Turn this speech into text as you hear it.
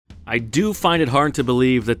I do find it hard to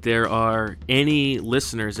believe that there are any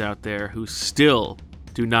listeners out there who still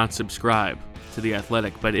do not subscribe to The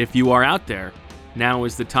Athletic. But if you are out there, now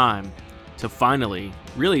is the time to finally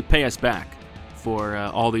really pay us back for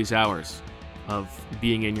all these hours of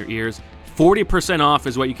being in your ears. 40% off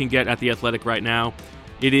is what you can get at The Athletic right now.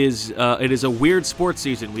 It is a weird sports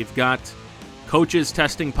season. We've got coaches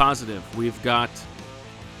testing positive. We've got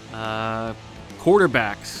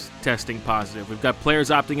quarterbacks testing positive. We've got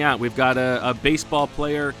players opting out. We've got a baseball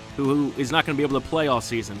player who is not going to be able to play all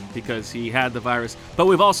season because he had the virus. But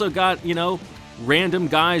we've also got, random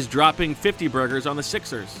guys dropping 50 burgers on the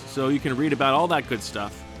Sixers. So you can read about all that good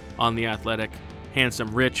stuff on The Athletic.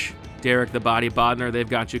 Handsome Rich, Derek the Body Bodner, they've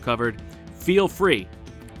got you covered. Feel free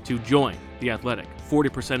to join The Athletic.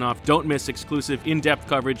 40% off. Don't miss exclusive in-depth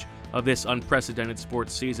coverage of this unprecedented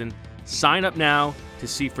sports season. Sign up now to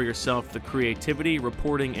see for yourself the creativity,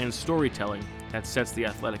 reporting, and storytelling that sets The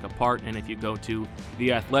Athletic apart. And if you go to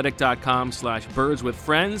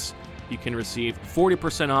theathletic.com/birdswithfriends, you can receive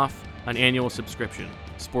 40% off an annual subscription.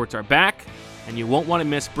 Sports are back, and you won't want to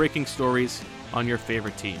miss breaking stories on your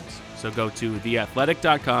favorite teams. So go to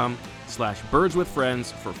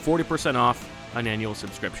theathletic.com/birdswithfriends for 40% off an annual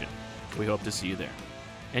subscription. We hope to see you there.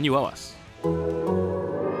 And you owe us.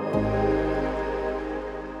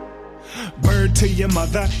 Bird to your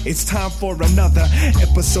mother, it's time for another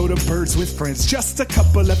episode of Birds with Friends. Just a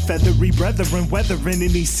couple of feathery brethren weathering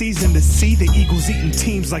any season to see the Eagles eating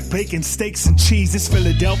teams like bacon, steaks, and cheese. It's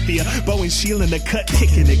Philadelphia, Bo and Sheila in the cut,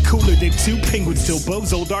 kicking it cooler than two penguins till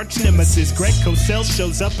Bo's old arch nemesis Greg Cosell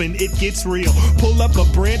shows up and it gets real. Pull up a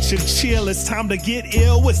branch and chill, it's time to get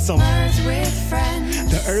ill with some Birds with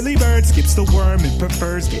Friends. The early bird skips the worm and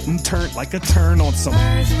prefers getting turned like a turn on some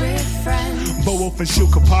Birds with Friends. Bo Wolf and Shil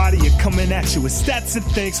Kapadia coming at you with stats and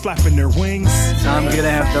things flapping their wings. I'm gonna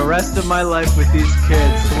have the rest of my life with these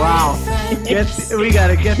kids. Wow. We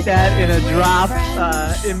gotta get that in a drop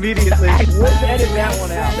immediately. Let's edit that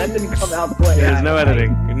one out. That didn't come out the way. There's no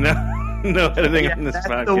editing. No editing on this that's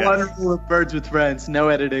podcast. The wonderful of Birds with Friends. No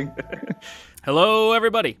editing. Hello,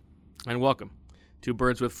 everybody, and welcome to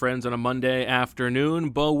Birds with Friends on a Monday afternoon.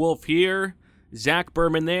 Bo Wolf here, Zach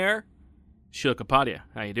Berman there, Shil Kapadia.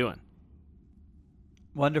 How you doing?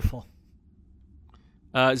 Wonderful.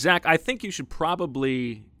 Zach, I think you should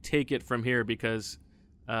probably take it from here because,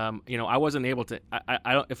 I wasn't able to.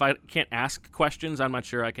 If I can't ask questions, I'm not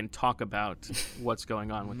sure I can talk about what's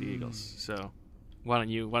going on with the Eagles. So, why don't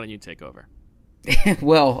you take over?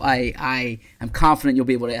 Well, I am confident you'll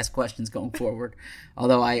be able to ask questions going forward.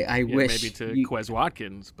 Although I wish maybe to Quez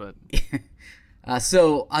Watkins, but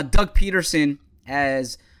so Doug Peterson,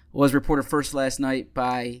 as was reported first last night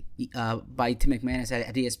by Tim McManus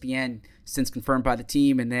at ESPN, since confirmed by the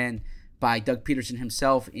team, and then by Doug Peterson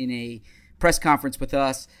himself in a press conference with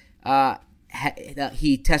us.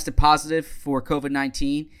 He tested positive for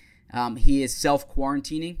COVID-19. He is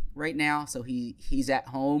self-quarantining right now, so he's at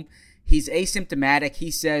home. He's asymptomatic.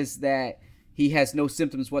 He says that he has no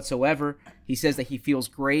symptoms whatsoever. He says that he feels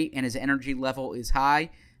great and his energy level is high.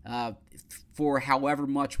 For however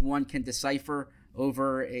much one can decipher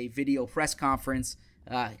over a video press conference,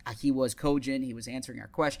 he was cogent. He was answering our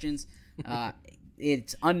questions.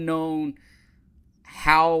 It's unknown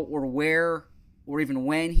how or where or even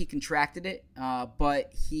when he contracted it,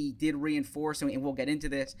 but he did reinforce, and we'll get into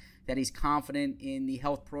this, that he's confident in the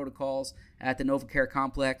health protocols at the NovaCare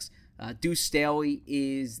complex. Deuce Staley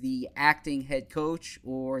is the acting head coach,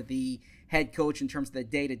 or the head coach in terms of the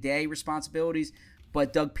day-to-day responsibilities,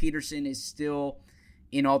 but Doug Peterson is still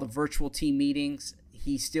in all the virtual team meetings.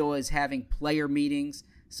 He still is having player meetings,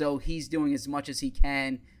 so he's doing as much as he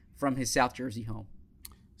can from his South Jersey home.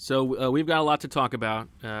 So we've got a lot to talk about.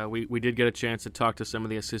 We did get a chance to talk to some of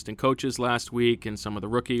the assistant coaches last week and some of the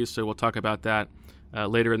rookies, so we'll talk about that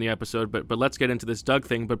later in the episode. But let's get into this Doug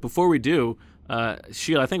thing. But before we do,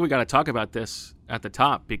 Sheila, I think we got to talk about this at the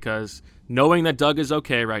top, because knowing that Doug is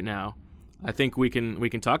okay right now, I think we can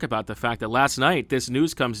talk about the fact that last night this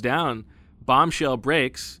news comes down, bombshell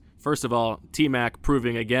breaks. First of all, T-Mac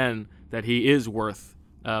proving again that he is worth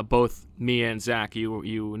both me and Zach.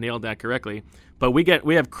 You nailed that correctly. But we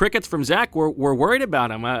have crickets from Zach. We're worried about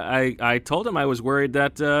him. I told him I was worried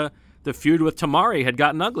that the feud with Tamari had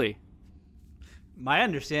gotten ugly. My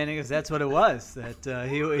understanding is that's what it was. That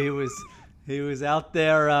he was out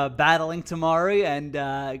there battling Tamari and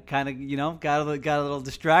kind of got a little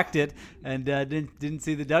distracted and didn't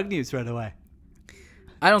see the Doug news right away.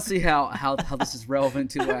 I don't see how this is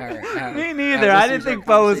relevant to our Me neither. I didn't think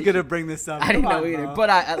Bo was going to bring this up. I didn't know either. Bo. But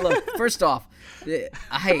I look, first off,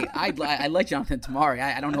 I like Jonathan Tamari.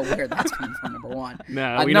 I don't know where that's coming from, number one.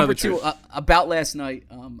 No, we number know the two, truth. About last night,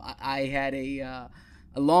 I had a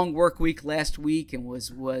long work week last week and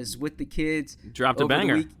was with the kids. Dropped a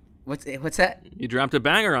banger. What's that? You dropped a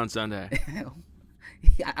banger on Sunday.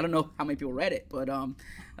 I don't know how many people read it, but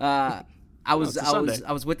I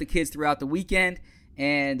was with the kids throughout the weekend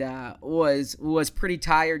and was pretty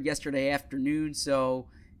tired yesterday afternoon. So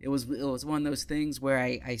it was one of those things where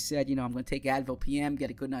I said, I'm going to take Advil PM, get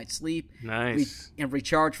a good night's sleep, nice, and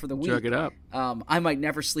recharge for the week. Chug it up. I might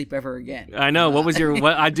never sleep ever again. I know. What was your?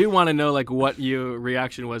 I do want to know what your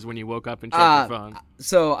reaction was when you woke up and checked your phone.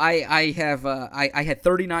 So I had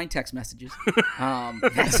 39 text messages.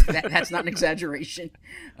 That's not an exaggeration.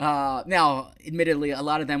 Now, admittedly, a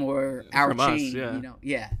lot of them were our From chain. us,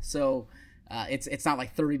 yeah. So it's not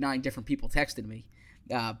like 39 different people texted me,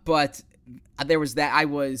 but there was that. I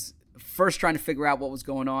was first trying to figure out what was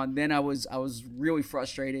going on. Then I was really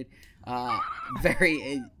frustrated,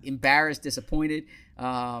 very embarrassed, disappointed,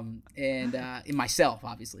 and in myself,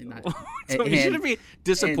 obviously not. So you shouldn't be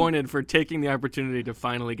disappointed for taking the opportunity to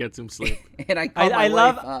finally get some sleep. And I called my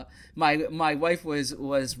wife. My wife was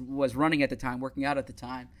running at the time, working out at the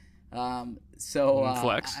time. So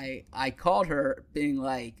Flex. I called her, being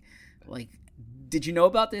like. Did you know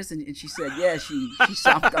about this? And she said, yeah, she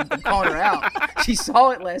saw. I'm calling her out. She saw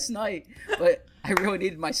it last night, but I really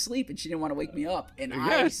needed my sleep, and she didn't want to wake me up. And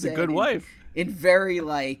I said, a good wife. In very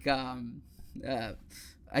I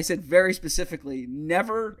said very specifically,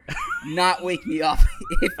 never not wake me up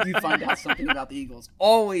if you find out something about the Eagles.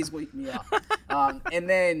 Always wake me up. And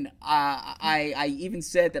then I even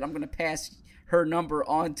said that I'm going to pass her number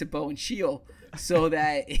on to Bo and Sheil, so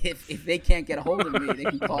that if they can't get a hold of me, they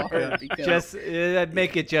can call her. Because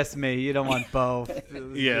make it just me. You don't want Bo.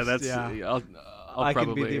 I'll can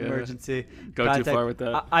probably be the emergency. go contact. too far with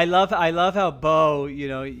that. I love how Bo.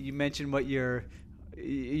 You mentioned what you're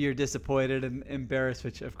disappointed and embarrassed,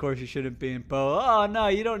 which of course you shouldn't be. And Bo, oh no,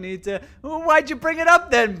 you don't need to. Well, why'd you bring it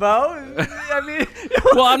up then, Bo? I mean,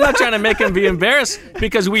 well, I'm not trying to make him be embarrassed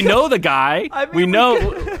because we know the guy. We know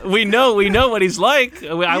what he's like.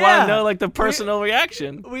 I want to know the personal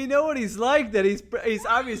reaction. We know what he's like. That he's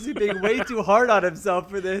obviously being way too hard on himself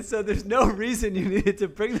for this. So there's no reason you needed to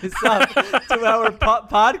bring this up to our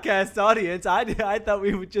podcast audience. I thought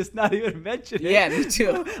we would just not even mention it. Yeah, me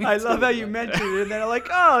too. I love how you mentioned it, and then like,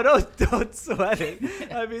 oh, don't sweat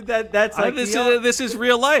it. I mean, that's like this is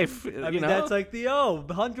real life. That's like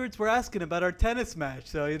hundreds were asking about our tennis match,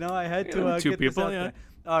 so I had to two get people. This out there.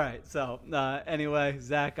 All right, so anyway,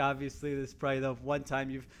 Zach, obviously this is probably the one time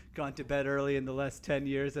you've gone to bed early in the last 10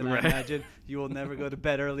 years, and right. I imagine you will never go to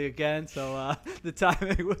bed early again, so the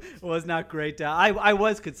timing was not great. I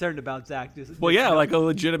was concerned about Zach.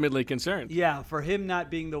 Legitimately concerned. Yeah, for him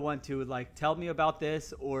not being the one to tell me about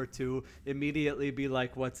this or to immediately be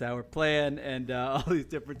like, what's our plan, and all these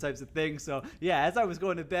different types of things. So yeah, as I was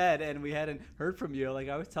going to bed and we hadn't heard from you,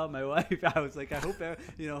 I was telling my wife, I was like, I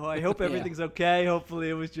hope everything's okay. Hopefully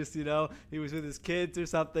it was just he was with his kids or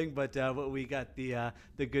something. But we got the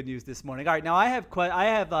good news this morning. All right, now I have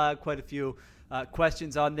quite a few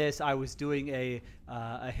questions on this. I was doing a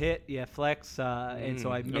flex, and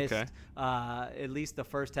so I missed at least the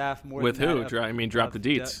first half. More with than who? Drop the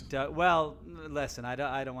deets. Well, listen, I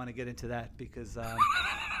don't want to get into that because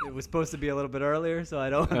it was supposed to be a little bit earlier, so I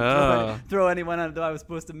don't throw anyone on. Though I was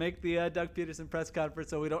supposed to make the Doug Peterson press conference,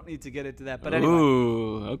 so we don't need to get into that. But anyway.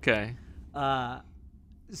 Ooh, okay.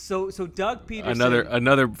 So Doug Peterson.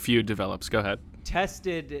 Another feud develops. Go ahead.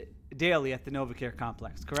 Tested daily at the NovaCare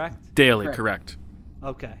complex, correct? Daily, correct.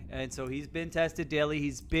 Okay, and so he's been tested daily.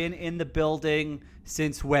 He's been in the building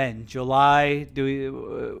since when? July?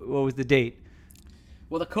 What was the date?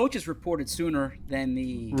 Well, the coaches reported sooner than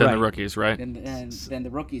the rookies, right? Than the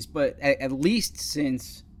rookies, but at least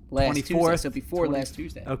since last 24th, Tuesday, so before last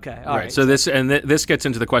Tuesday. Okay, all right. So this gets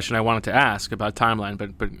into the question I wanted to ask about timeline,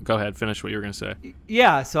 but go ahead, finish what you were going to say.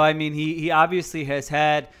 Yeah, so I mean, he obviously has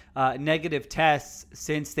had negative tests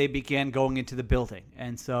since they began going into the building,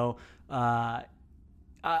 and so I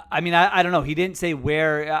don't know. He didn't say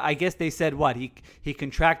where. I guess they said what he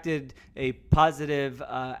contracted a positive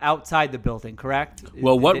outside the building, correct?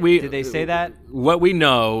 Well, did they say that? What we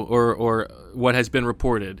know, or what has been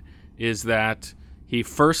reported, is that he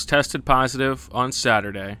first tested positive on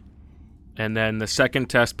Saturday, and then the second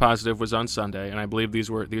test positive was on Sunday, and I believe these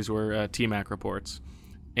were TMAC reports.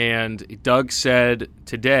 And Doug said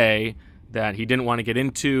today that he didn't want to get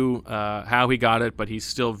into how he got it, but he's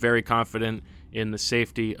still very confident in the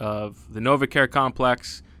safety of the NovaCare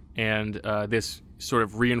complex, and this sort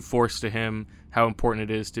of reinforced to him how important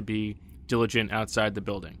it is to be diligent outside the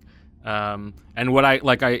building. And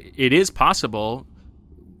it is possible,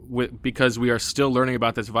 because we are still learning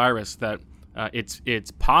about this virus, that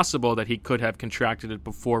it's possible that he could have contracted it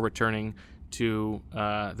before returning to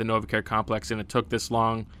the NovaCare complex, and it took this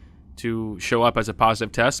long to show up as a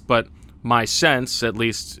positive test. But my sense, at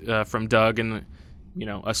least from Doug, and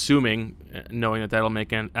assuming, knowing that that'll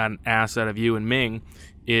make an ass out of you and Ming,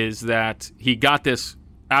 is that he got this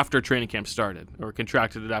after training camp started, or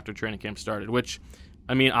contracted it after training camp started, which,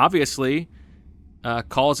 I mean, obviously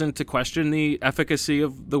calls into question the efficacy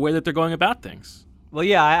of the way that they're going about things. Well,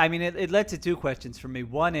 yeah, I mean, it led to two questions for me.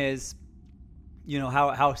 One is,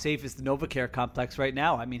 how safe is the NovaCare complex right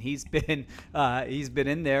now? I mean, he's been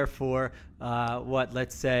in there for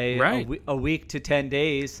let's say a week to 10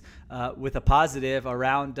 days with a positive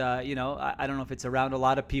around. I don't know if it's around a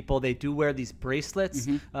lot of people. They do wear these bracelets,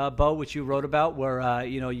 Bo, which you wrote about, where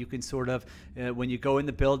you can sort of when you go in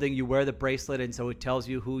the building, you wear the bracelet, and so it tells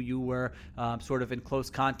you who you were sort of in close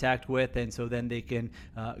contact with, and so then they can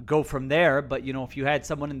go from there. But if you had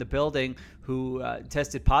someone in the building who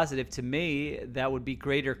tested positive, to me, that would be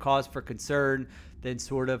greater cause for concern than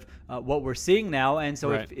sort of what we're seeing now. And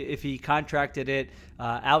so if he contracted it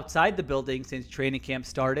outside the building since training camp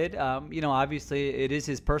started, obviously it is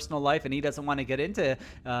his personal life, and he doesn't want to get into,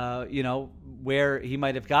 where he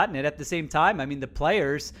might have gotten it. At the same time, I mean, the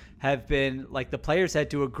players had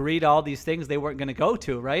to agree to all these things they weren't going to go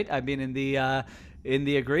to, right? I mean, in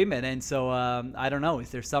the agreement. And so I don't know,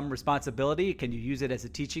 is there some responsibility? Can you use it as a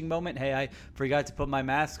teaching moment? Hey, I forgot to put my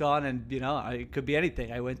mask on, and it could be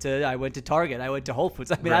anything. I went to Target, I went to Whole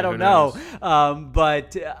Foods. I mean, I don't know.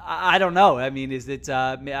 But I don't know. I mean, is it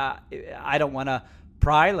I don't want to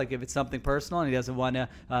pry, like if it's something personal and he doesn't want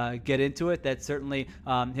to get into it, that's certainly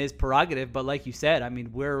his prerogative. But like you said, I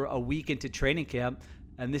mean, we're a week into training camp,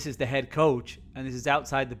 and this is the head coach, and this is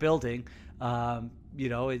outside the building. And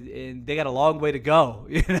they got a long way to go,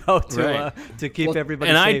 to keep everybody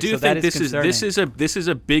safe. And I do so think this is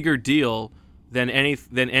a bigger deal than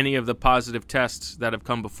any of the positive tests that have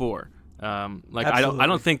come before. I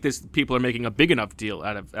don't think people are making a big enough deal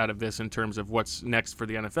out of this in terms of what's next for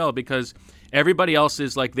the NFL, because everybody else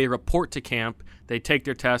is like, they report to camp, they take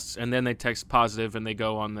their tests, and then they test positive, and they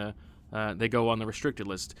go on the restricted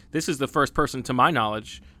list. This is the first person, to my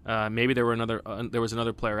knowledge, maybe there was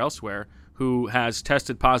another player elsewhere, who has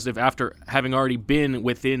tested positive after having already been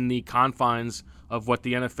within the confines of what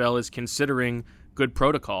the NFL is considering good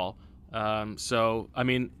protocol. So, I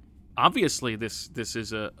mean, obviously this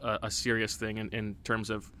is a serious thing in terms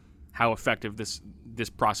of how effective this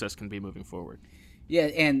process can be moving forward. Yeah,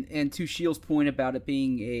 and to Shields' point about it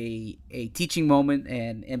being a teaching moment,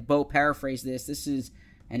 and Bo paraphrased this. This is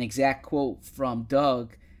an exact quote from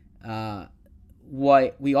Doug.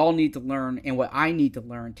 What we all need to learn, and what I need to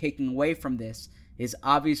learn, taking away from this, is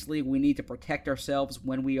obviously we need to protect ourselves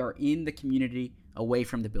when we are in the community, away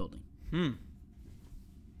from the building.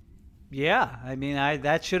 Yeah, I mean,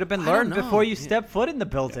 that should have been learned before you step foot in the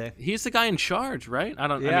building. He's the guy in charge, right?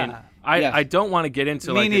 I don't want to get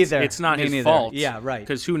into it's not his fault. Yeah, right.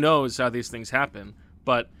 Because who knows how these things happen.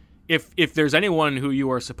 But if there's anyone who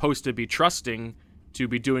you are supposed to be trusting to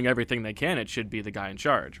be doing everything they can, it should be the guy in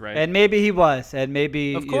charge, right? And maybe he was, and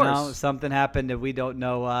maybe of course. Something happened and we don't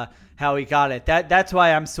know how he got it. That's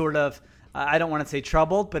why I'm sort of, I don't want to say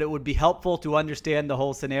troubled, but it would be helpful to understand the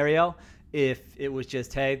whole scenario if it was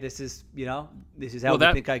just, hey, this is how we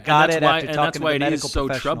think I got it after talking to the medical professionals. And that's why it is so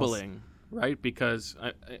troubling, right? Because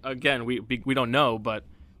again, we don't know, but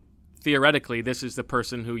theoretically, this is the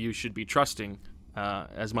person who you should be trusting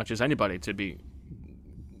as much as anybody to be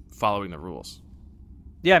following the rules.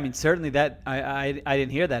 Yeah, I mean, certainly that I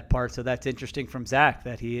didn't hear that part, so that's interesting from Zach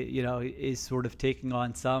that he is sort of taking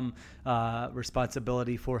on some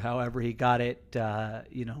responsibility for however he got it,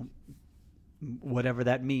 whatever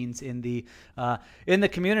that means in the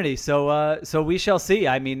community. So we shall see.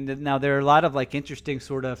 I mean, now there are a lot of interesting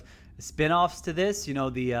sort of spin-offs to this.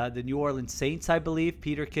 The New Orleans Saints, I believe,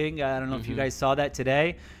 Peter King. I don't know if you guys saw that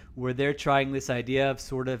today, where they're trying this idea of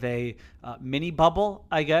sort of a mini bubble,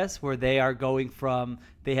 I guess, where they are going from,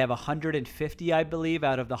 they have 150, I believe,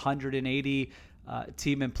 out of the 180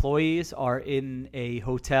 team employees are in a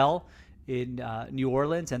hotel in New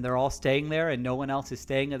Orleans, and they're all staying there, and no one else is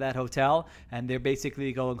staying at that hotel, and they're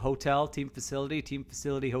basically going hotel, team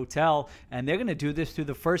facility, hotel, and they're going to do this through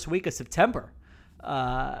the first week of September.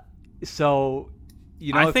 So,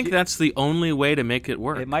 I think that's the only way to make it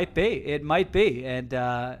work. It might be, and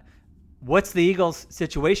what's the Eagles'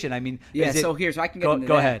 situation? I mean, so here's I can get into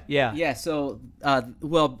go that. ahead. Yeah. So,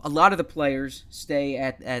 well, a lot of the players stay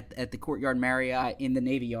at the Courtyard Marriott in the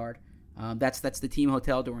Navy Yard. That's the team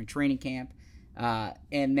hotel during training camp.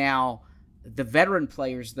 And now the veteran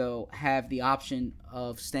players, though, have the option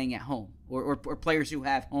of staying at home, or players who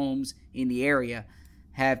have homes in the area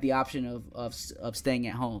have the option of staying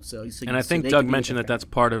at home. And I think Doug mentioned that that's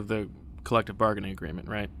part of the collective bargaining agreement,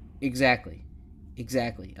 right? Exactly.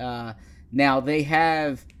 Now they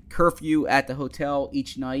have curfew at the hotel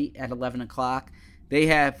each night at 11 o'clock. They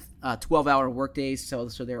have 12-hour workdays, so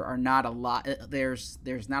there are not a lot. There's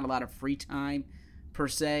not a lot of free time per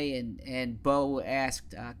se. And Bo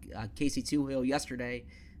asked Casey Toohill yesterday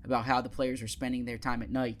about how the players are spending their time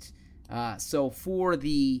at night. So for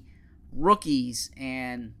the rookies,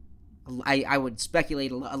 and I would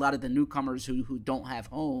speculate a lot of the newcomers who don't have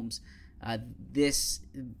homes, this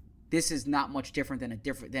is not much different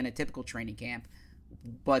than a typical training camp,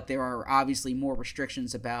 but there are obviously more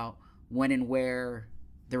restrictions about when and where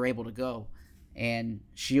they're able to go. And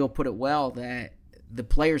Sheil put it well that the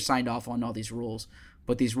players signed off on all these rules,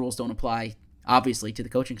 but these rules don't apply, obviously, to the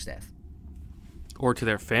coaching staff. Or to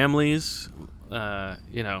their families. All right,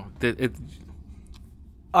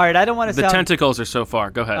 I don't want to the sound... tentacles are so far.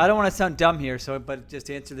 Go ahead. I don't want to sound dumb here, but just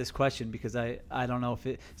to answer this question, because I don't know if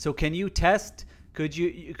it... So can you test... Could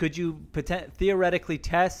you theoretically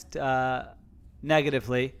test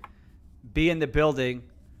negatively, be in the building,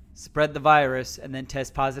 spread the virus, and then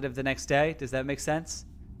test positive the next day? Does that make sense?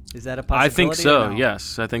 Is that a possibility? I think so. No?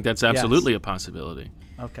 Yes, I think that's absolutely a possibility.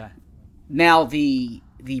 Okay. Now the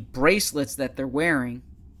bracelets that they're wearing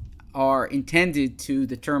are intended to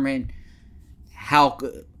determine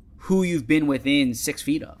who you've been within 6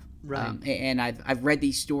 feet of. Right. And I've read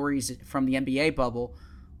these stories from the NBA bubble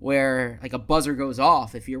where like a buzzer goes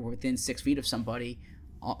off if you're within 6 feet of somebody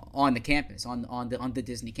on the campus, on the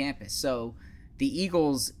Disney campus. So the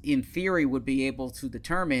Eagles, in theory, would be able to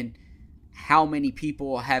determine how many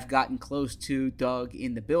people have gotten close to Doug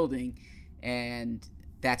in the building, and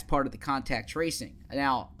that's part of the contact tracing.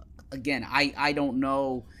 Now, again, I don't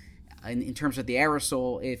know in terms of the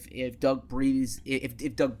aerosol if Doug breathes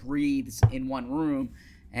in one room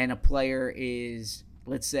and a player is,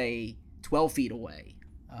 let's say, 12 feet away.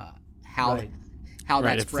 How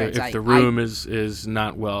that spreads. If the room is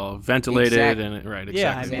not well ventilated, exactly. And exactly.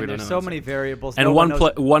 Yeah, I mean, there's so many variables. And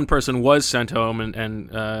one person was sent home, and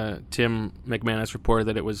Tim McManus reported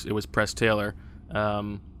that it was Press Taylor.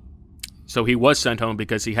 So he was sent home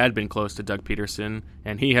because he had been close to Doug Peterson,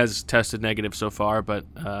 and he has tested negative so far. But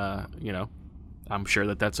I'm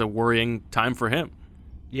sure that's a worrying time for him.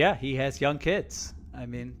 Yeah, he has young kids. I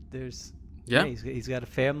mean, he's got a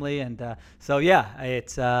family, and so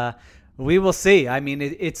it's we will see. I mean,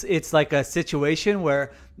 it's like a situation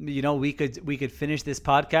where we could finish this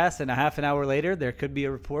podcast, and a half an hour later there could be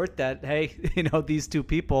a report that hey, these two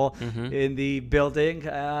people in the building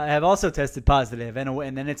have also tested positive,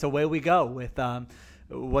 and then it's away we go with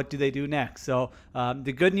what do they do next. So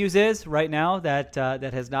the good news is right now that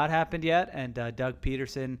has not happened yet, and Doug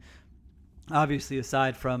Peterson, obviously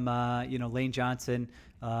aside from Lane Johnson,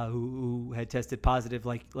 who had tested positive,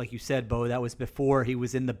 like you said, Bo, that was before he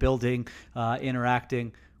was in the building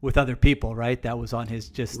interacting with other people, right? That was on his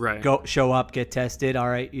go show up, get tested. All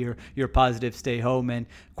right, you're positive, stay home and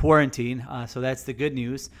quarantine. So that's the good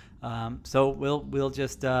news. So we'll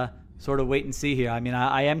just sort of wait and see here. I mean,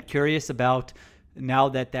 I am curious about now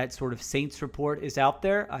that sort of Saints report is out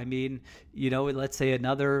there. I mean, let's say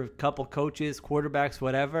another couple coaches, quarterbacks,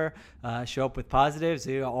 whatever, show up with positives.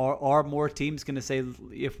 Are more teams going to say,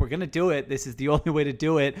 if we're going to do it, this is the only way to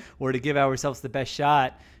do it, or to give ourselves the best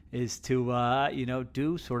shot is to,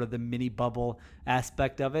 do sort of the mini bubble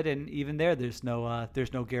aspect of it. And even there's no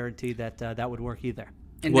guarantee that would work either.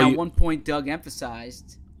 And one point Doug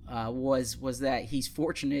emphasized was that he's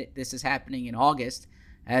fortunate this is happening in August,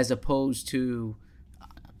 as opposed to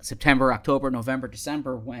September, October, November,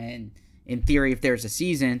 December, when, in theory, if there's a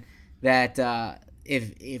season, that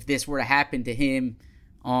if this were to happen to him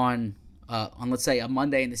on let's say a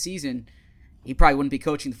Monday in the season, he probably wouldn't be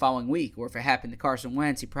coaching the following week. Or if it happened to Carson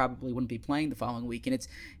Wentz, he probably wouldn't be playing the following week. And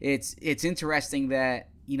it's interesting that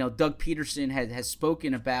Doug Peterson has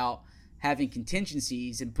spoken about having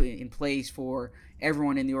contingencies in place for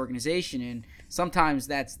everyone in the organization, and sometimes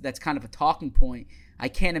that's kind of a talking point. I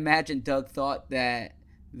can't imagine Doug thought that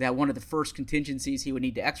one of the first contingencies he would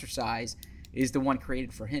need to exercise is the one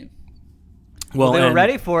created for him. Well, they were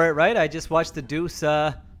ready for it, right? I just watched the Deuce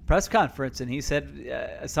press conference, and he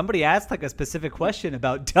said somebody asked like a specific question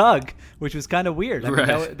about Doug, which was kind of weird. I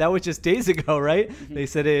mean, that was just days ago, right? Mm-hmm. They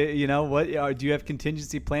said, do you have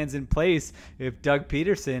contingency plans in place if Doug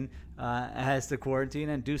Peterson has to quarantine?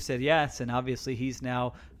 And Deuce said yes, and obviously he's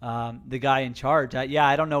now the guy in charge.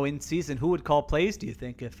 I don't know in season who would call plays. Do you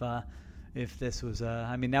think if this was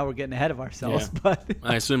now we're getting ahead of ourselves, but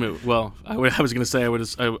I assume it. Well, I was going to say I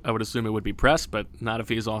would assume it would be Press, but not if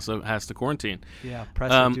he's also has to quarantine. Yeah, Press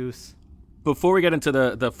and Deuce. Before we get into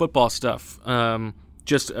the football stuff,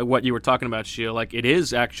 just what you were talking about, Sheil, like it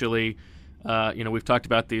is actually, we've talked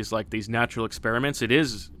about these natural experiments. It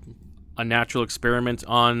is a natural experiment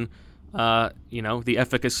on, the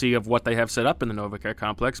efficacy of what they have set up in the NovaCare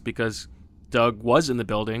complex, because Doug was in the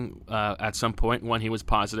building at some point when he was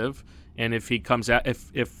positive. And if he comes out,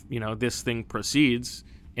 if this thing proceeds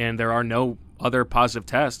and there are no other positive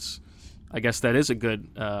tests, I guess that is a good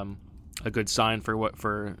sign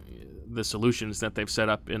for the solutions that they've set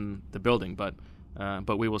up in the building. But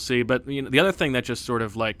we will see. But the other thing that just sort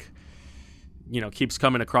of keeps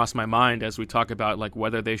coming across my mind as we talk about like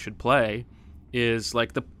whether they should play is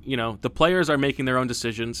like the players are making their own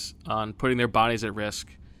decisions on putting their bodies at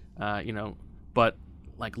risk, but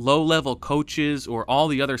like low-level coaches or all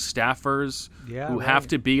the other staffers who have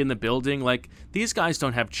to be in the building, like these guys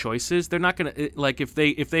don't have choices. They're not gonna if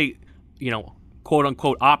they quote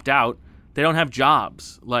unquote opt out, they don't have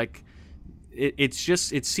jobs. Like it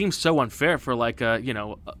seems so unfair for like a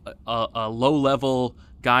low-level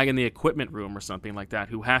guy in the equipment room or something like that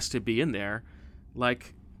who has to be in there.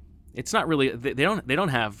 Like it's not really they don't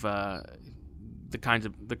have the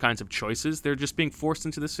kinds of choices. They're just being forced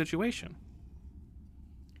into this situation.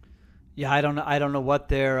 Yeah, I don't know what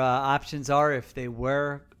their options are if they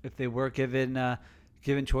were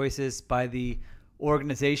given choices by the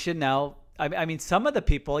organization. Now, I mean, some of the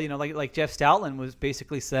people, like Jeff Stoutland was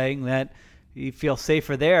basically saying that he feels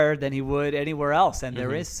safer there than he would anywhere else, and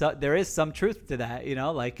there is some truth to that.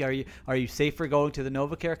 Like are you safer going to the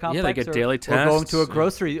NovaCare complex? Yeah, they get daily tests,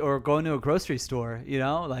 or going to a grocery store.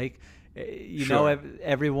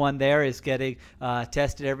 Everyone there is getting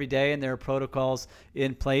tested every day, and there are protocols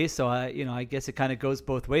in place. So, I guess it kind of goes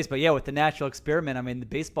both ways. But yeah, with the natural experiment, I mean, the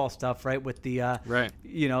baseball stuff, right? With the,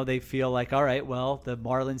 they feel like, all right, well, the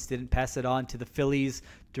Marlins didn't pass it on to the Phillies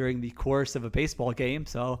during the course of a baseball game.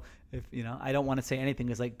 So if, I don't want to say anything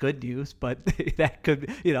is like good news, but that could,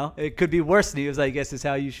 it could be worse news, I guess, is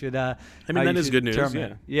how you should, that is good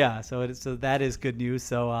news. Yeah. So that is good news.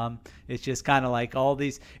 So, it's just kind of like all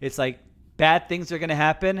these, it's like bad things are going to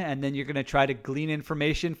happen, and then you're going to try to glean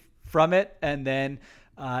information from it and then,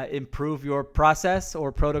 improve your process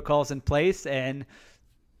or protocols in place. And,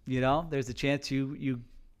 there's a chance you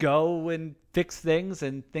go and fix things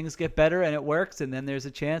and things get better and it works, and then there's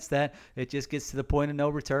a chance that it just gets to the point of no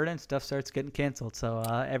return and stuff starts getting canceled. So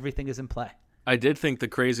everything is in play. I did think the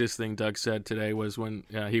craziest thing Doug said today was when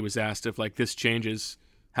he was asked if this changes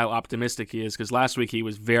how optimistic he is, because last week he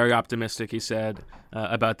was very optimistic, he said,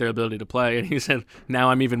 about their ability to play, and he said, now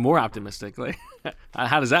I'm even more optimistic. Like,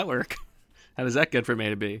 how does that work? How does that get from A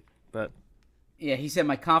to B? But yeah, he said,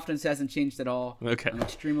 my confidence hasn't changed at all. Okay. I'm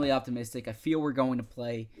extremely optimistic. I feel we're going to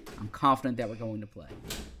play. I'm confident that we're going to play.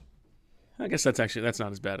 I guess that's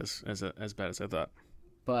not as bad as I thought.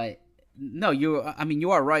 But no, you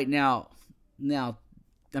are right now. I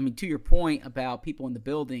mean, to your point about people in the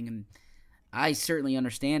building, and I certainly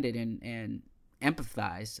understand it and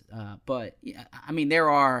empathize. But I mean, there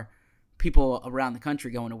are people around the country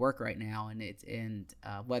going to work right now, and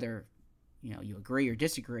whether you agree or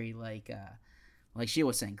disagree, like she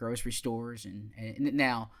was saying, grocery stores, and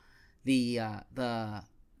now the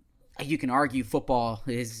you can argue football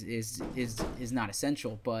is not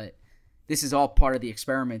essential, but this is all part of the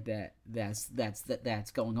experiment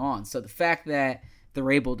that's going on. So the fact that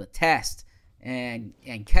they're able to test and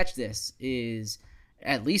catch this is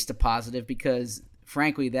at least a positive, because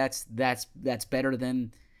frankly that's better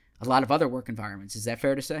than a lot of other work environments. Is that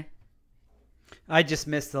fair to say? I just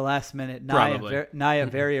missed the last minute. Naya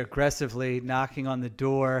very aggressively knocking on the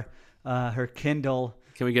door. Her Kindle.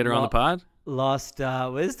 Can we get her on the pod? Lost.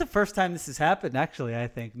 Well, this is the first time this has happened. Actually, I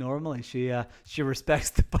think normally she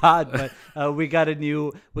respects the pod, but we got a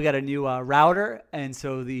new router, and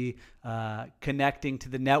so the connecting to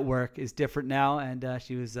the network is different now. And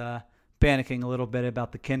she was panicking a little bit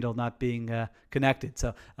about the Kindle not being connected.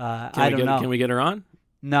 So I don't know. Can we get her on?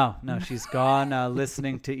 No, she's gone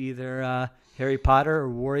listening to either Harry Potter or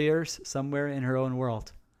Warriors somewhere in her own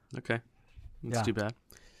world. Okay, that's too bad.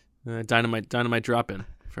 Dynamite drop in.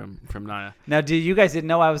 from Naya. Now, you guys didn't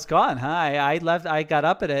know I was gone, huh? I left. I got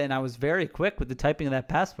up at it, and I was very quick with the typing of that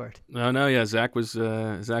password. Oh no, yeah, Zach was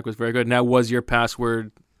very good. Now, was your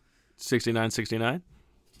password 6969?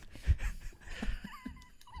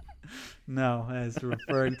 No, as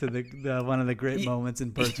referring to the one of the great moments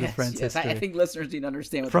in Birds with Friends history. I think listeners need to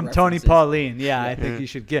understand what from the Tony reference is. Pauline. Yeah, I think you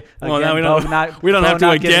should get. Well, again, now we don't have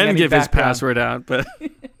to again give his background. password out, but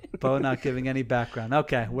Bo not giving any background.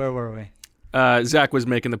 Okay, where were we? Zach was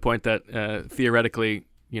making the point that theoretically,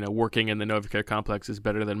 working in the Novacare complex is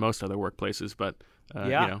better than most other workplaces, but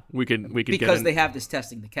we could because get they have this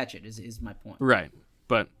testing to catch it. Is my point. Right,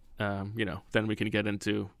 but then we can get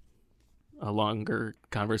into a longer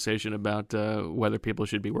conversation about whether people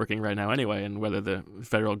should be working right now anyway, and whether the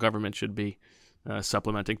federal government should be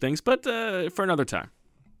supplementing things, but for another time.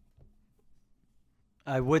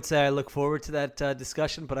 I would say I look forward to that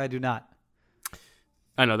discussion, but I do not.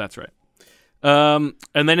 I know that's right. And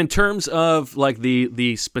then in terms of like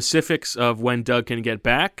the specifics of when Doug can get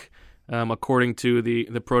back, according to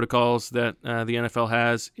the protocols that the NFL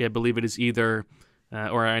has, I believe it is either,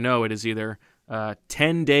 or I know it is either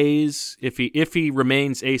 10 days if he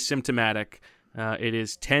remains asymptomatic. It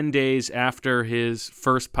is 10 days after his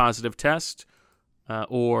first positive test,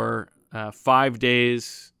 or 5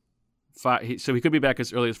 days. So he could be back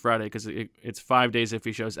as early as Friday because it's 5 days if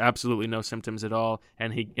he shows absolutely no symptoms at all,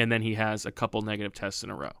 and then he has a couple negative tests in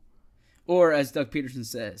a row. Or as Doug Peterson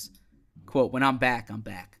says, quote, "When I'm back, I'm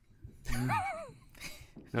back."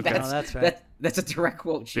 Okay. That's right. That's a direct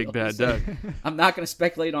quote. Big bad Doug. I'm not going to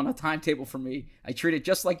speculate on a timetable for me. I treat it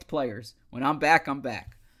just like the players. When I'm back, I'm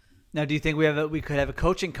back. Now, do you think we could have a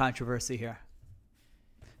coaching controversy here?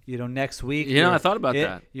 Next week. I thought about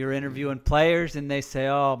that. You're interviewing players, and they say,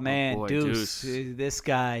 "Oh man, boy, Deuce, this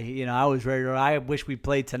guy. I was ready. I wish we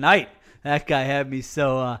played tonight. That guy had me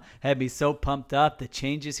so pumped up. The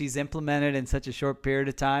changes he's implemented in such a short period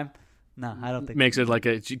of time." No, I don't think makes it like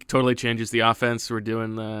it totally changes the offense. We're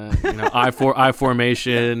doing I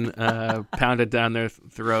formation, pound it down their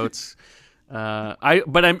throats.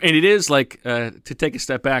 It is like to take a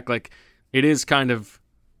step back, like it is kind of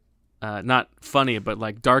not funny, but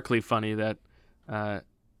like darkly funny that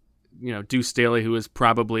Deuce Staley, who is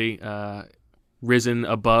probably risen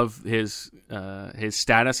above his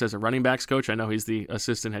status as a running backs coach. I know he's the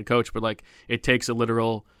assistant head coach, but like it takes a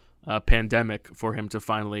literal pandemic for him to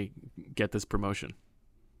finally get this promotion.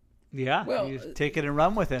 Yeah, well, you take it and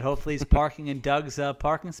run with it. Hopefully he's parking in Doug's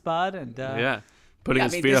parking spot and putting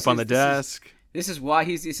his feet up on the desk. This is why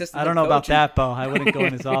he's the assistant. I don't know about that, Bo. I wouldn't go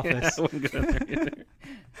in his office. I wouldn't go in there either.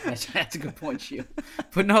 That's a good point, Shield.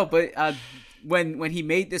 But when he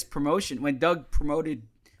made this promotion, when Doug promoted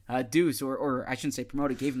Deuce, or I shouldn't say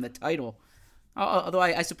promoted, gave him the title, although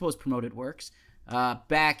I suppose promoted works,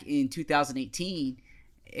 back in 2018,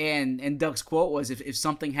 and Doug's quote was, if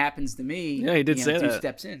something happens to me, yeah, he did say Deuce that.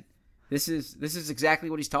 steps in. This is exactly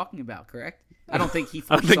what he's talking about, correct? I don't think he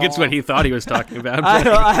I don't think it's what he thought he was talking about.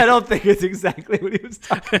 I don't think it's exactly what he was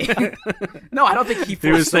talking about. No, I don't think he foresaw.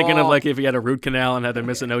 He was thinking of like if he had a root canal and had to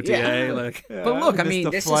miss an OTA. Yeah. Like, But look, I mean,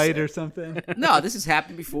 the this flight is or something. no, this has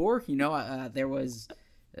happened before. There was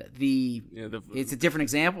it's a different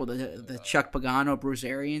example. The Chuck Pagano, Bruce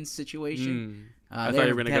Arians situation. I thought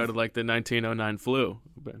you were going to go to like the 1909 flu.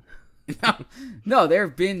 But. No, there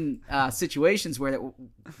have been situations where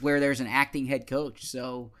there's an acting head coach.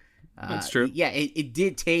 So that's true. Yeah, it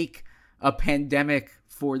did take a pandemic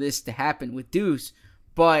for this to happen with Deuce,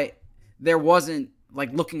 but there wasn't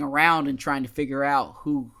like looking around and trying to figure out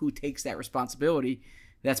who takes that responsibility.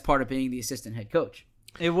 That's part of being the assistant head coach.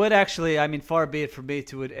 It would actually, far be it for me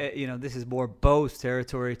to, this is more Bo's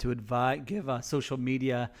territory to give social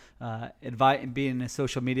media and be in a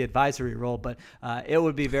social media advisory role. But it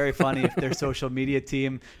would be very funny if their social media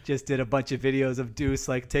team just did a bunch of videos of Deuce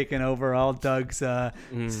like taking over all Doug's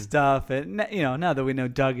stuff. And now that we know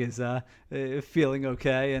Doug is feeling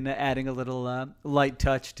okay and adding a little light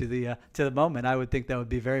touch to the moment, I would think that would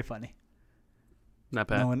be very funny. Not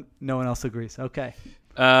bad. No one else agrees. Okay.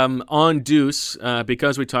 On Deuce,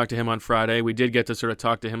 because we talked to him on Friday, we did get to sort of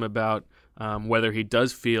talk to him about whether he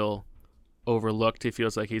does feel overlooked. He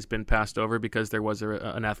feels like he's been passed over because there was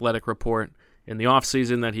an athletic report in the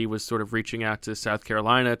offseason that he was sort of reaching out to South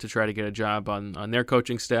Carolina to try to get a job on their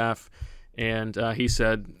coaching staff. And he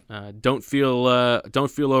said, don't feel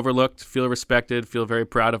overlooked, feel respected, feel very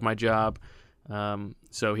proud of my job.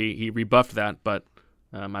 So he rebuffed that, but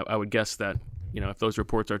I would guess that if those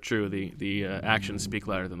reports are true, the actions speak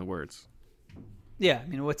louder than the words. Yeah,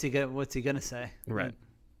 what's he gonna say? Right.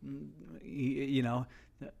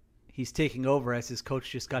 he's taking over as his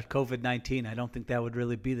coach just got COVID-19. I don't think that would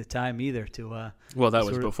really be the time either to. Well, that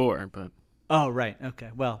was before, but. Oh, right. Okay.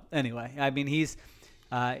 Well, anyway, I mean, he's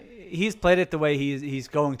played it the way he's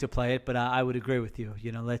going to play it, but I would agree with you.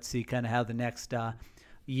 Let's see kind of how the next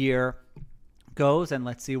year goes, and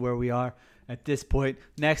let's see where we are at this point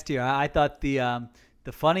next year. I thought the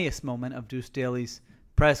funniest moment of Deuce Staley's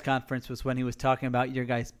press conference was when he was talking about your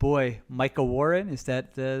guy's boy, Micah Warren. Is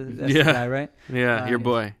that's the guy, right? Yeah, your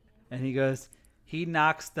boy. And he goes, he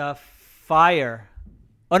knocks the fire.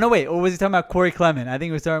 Oh, no, wait. Or was he talking about Corey Clement? I think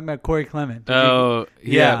he was talking about Corey Clement.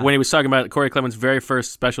 Yeah. When he was talking about Corey Clement's very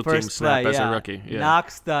first special team snap as a rookie. Yeah.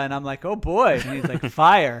 Knocks the, and I'm like, oh, boy. And he's like,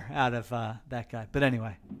 fire out of that guy. But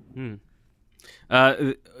anyway.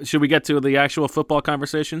 Should we get to the actual football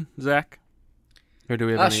conversation, Zach? Or do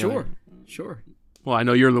we have any Sure. Well, I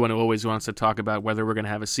know you're the one who always wants to talk about whether we're going to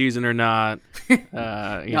have a season or not.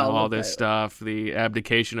 All this stuff, the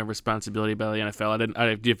abdication of responsibility by the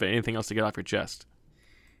NFL. Do you have anything else to get off your chest?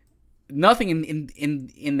 Nothing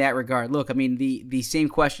in that regard. Look, I mean, the same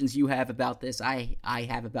questions you have about this, I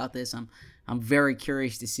have about this. I'm very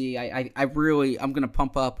curious to see. I'm going to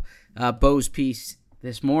pump up Bo's piece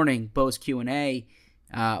this morning, Bo's Q&A,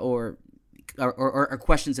 or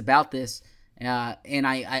questions about this. And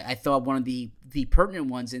I thought one of the pertinent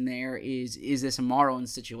ones in there is this a Marlins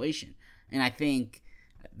situation? And I think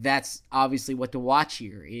that's obviously what to watch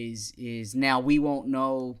here is now we won't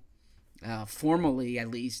know formally, at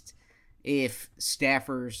least, if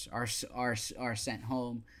staffers are sent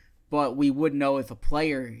home, but we would know if a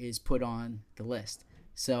player is put on the list.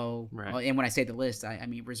 So, right. And when I say the list, I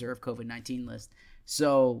mean reserve COVID-19 list.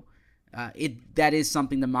 So that is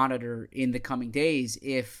something to monitor in the coming days.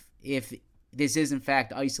 If this is in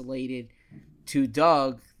fact isolated to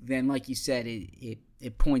Doug, then like you said,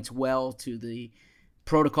 it points well to the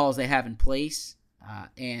protocols they have in place,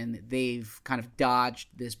 and they've kind of dodged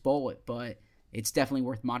this bullet, but it's definitely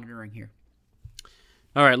worth monitoring here.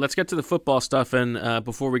 All right, let's get to the football stuff, and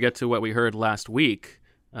before we get to what we heard last week,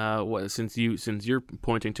 since you're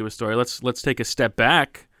pointing to a story, let's take a step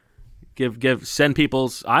back, send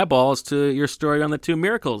people's eyeballs to your story on the two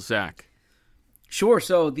miracles, Zach. Sure.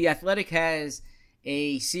 So The Athletic has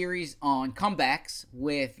a series on comebacks,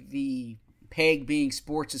 with the peg being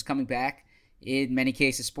sports is coming back. In many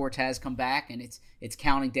cases, sports has come back, and it's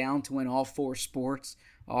counting down to when all four sports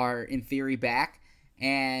are in theory back.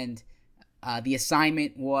 And the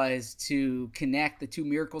assignment was to connect the two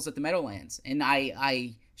miracles at the Meadowlands. And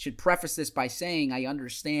I should preface this by saying I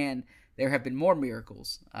understand there have been more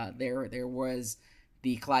miracles. There was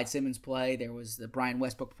the Clyde Simmons play, there was the Brian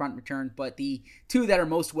Westbrook punt return, but the two that are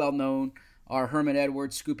most well known are Herman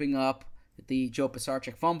Edwards scooping up the Joe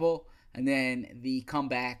Pisarcik fumble, and then the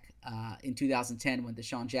comeback in 2010 when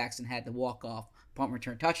Deshaun Jackson had the walk-off punt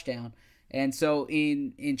return touchdown. And so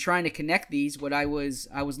in trying to connect these, what I was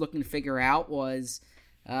looking to figure out was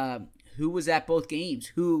who was at both games,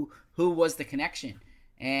 who was the connection.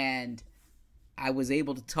 And I was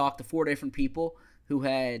able to talk to four different people who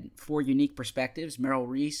had four unique perspectives. Merrill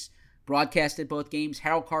Reese broadcasted both games.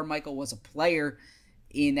 Harold Carmichael was a player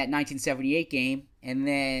in that 1978 game, and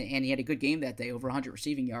he had a good game that day, over 100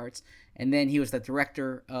 receiving yards. And then he was the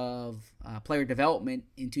director of player development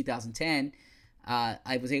in 2010.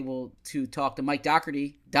 I was able to talk to Mike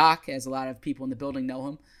Doherty, Doc, as a lot of people in the building know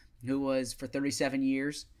him, who was for 37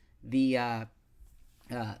 years the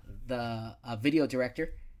video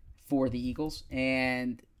director for the Eagles,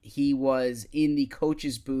 and he was in the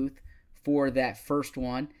coach's booth for that first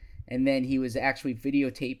one, and then he was actually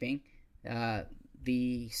videotaping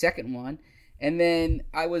the second one. And then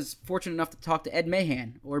I was fortunate enough to talk to Ed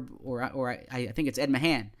Mahan, or I think it's Ed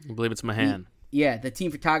Mahan. I believe it's Mahan. The team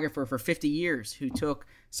photographer for 50 years, who took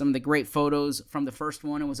some of the great photos from the first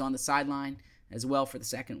one and was on the sideline as well for the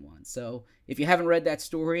second one. So if you haven't read that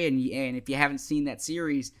story and if you haven't seen that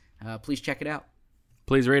series, please check it out.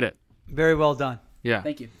 Please read it. Very well done. Yeah.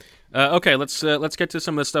 Thank you. Okay, let's get to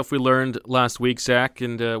some of the stuff we learned last week, Zach.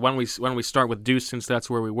 And why don't we start with Deuce, since that's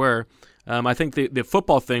where we were. I think the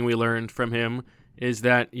football thing we learned from him is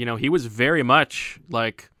that he was very much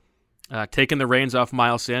like taking the reins off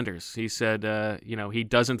Miles Sanders. He said he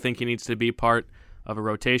doesn't think he needs to be part of a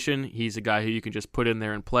rotation. He's a guy who you can just put in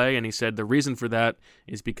there and play. And he said the reason for that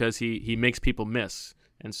is because he makes people miss,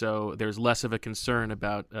 and so there's less of a concern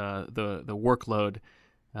about the workload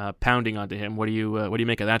pounding onto him. What do you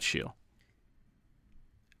make of that, Sheil?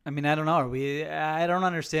 I mean, I don't know. I don't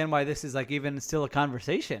understand why this is like even still a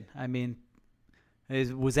conversation. I mean,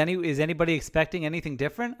 is anybody expecting anything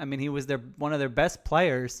different? I mean, he was one of their best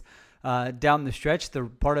players down the stretch. The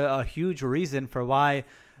part of a huge reason for why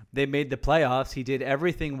they made the playoffs. He did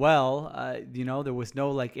everything well. There was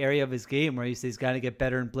no like area of his game where he's got to get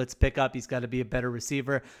better in blitz pickup. He's got to be a better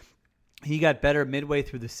receiver. He got better midway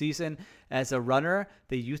through the season as a runner.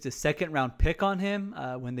 They used a second-round pick on him.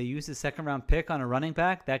 When they use a second-round pick on a running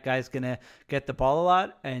back, that guy's going to get the ball a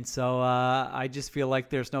lot. And so I just feel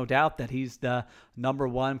like there's no doubt that he's the number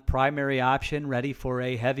one primary option, ready for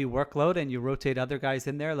a heavy workload, and you rotate other guys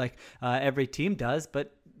in there like every team does.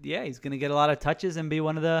 But, yeah, he's going to get a lot of touches and be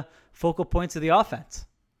one of the focal points of the offense.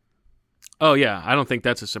 Oh, yeah. I don't think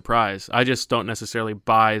that's a surprise. I just don't necessarily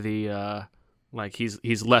buy the like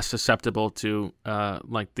he's less susceptible to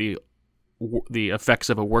like the effects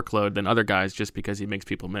of a workload than other guys just because he makes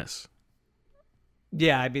people miss.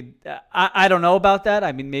 Yeah, I mean, I don't know about that.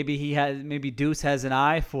 I mean, maybe Deuce has an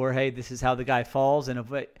eye for, hey, this is how the guy falls. And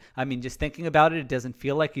I mean, just thinking about it, it doesn't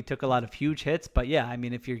feel like he took a lot of huge hits. But yeah, I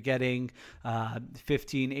mean, if you're getting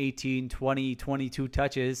 15, 18, 20, 22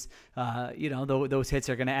 touches, those hits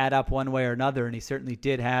are going to add up one way or another. And he certainly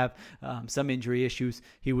did have some injury issues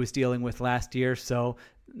he was dealing with last year. So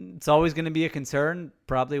it's always going to be a concern,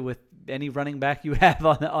 probably with any running back you have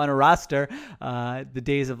on a roster. The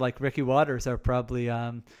days of like Ricky Waters are probably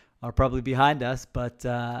behind us, but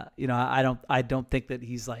I don't think that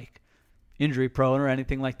he's like injury prone or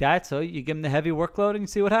anything like that. So you give him the heavy workload and you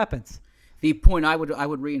see what happens. The point I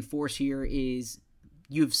would reinforce here is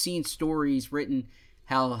you've seen stories written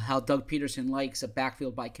how Doug Peterson likes a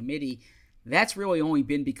backfield by committee. That's really only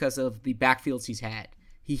been because of the backfields he's had.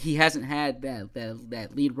 He hasn't had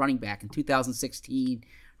that lead running back in 2016.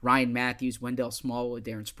 Ryan Matthews, Wendell Smallwood,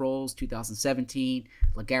 Darren Sproles. 2017,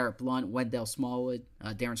 LeGarrette Blount, Wendell Smallwood,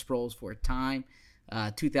 Darren Sproles for a time.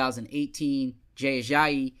 2018, Jay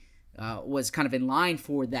Ajayi was kind of in line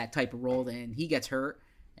for that type of role, and he gets hurt.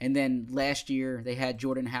 And then last year they had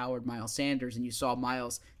Jordan Howard, Miles Sanders, and you saw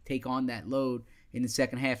Miles take on that load in the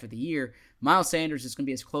second half of the year. Miles Sanders is going to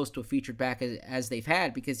be as close to a featured back as they've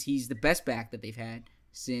had because he's the best back that they've had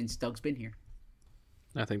since Doug's been here.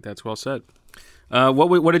 I think that's well said.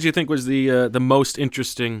 What did you think was the most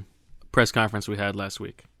interesting press conference we had last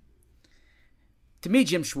week? To me,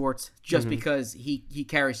 Jim Schwartz, just because he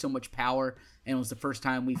carries so much power, and it was the first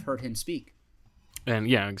time we've heard him speak. And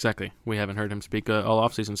yeah, exactly. We haven't heard him speak all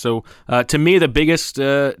offseason. So to me, the biggest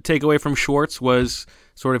takeaway from Schwartz was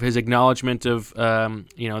sort of his acknowledgement of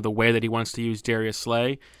the way that he wants to use Darius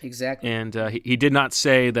Slay. Exactly. And he did not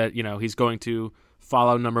say that he's going to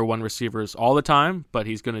follow number one receivers all the time, but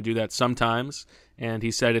he's going to do that sometimes. And he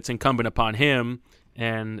said it's incumbent upon him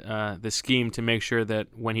and the scheme to make sure that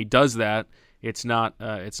when he does that, it's not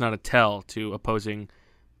a tell to opposing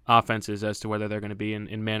offenses as to whether they're going to be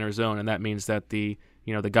in man or zone. And that means that the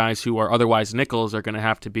guys who are otherwise nickels are going to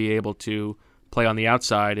have to be able to play on the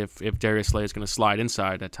outside if Darius Slay is going to slide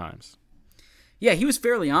inside at times. Yeah, he was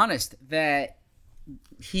fairly honest that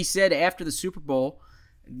he said after the Super Bowl,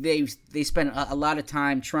 they spent a lot of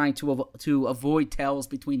time trying to avoid tells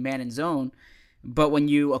between man and zone, but when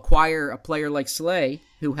you acquire a player like Slay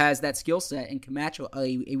who has that skill set and can match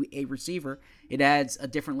a receiver, it adds a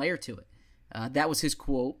different layer to it. That was his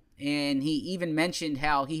quote, and he even mentioned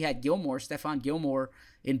how he had Stephon Gilmore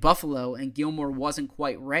in Buffalo, and Gilmore wasn't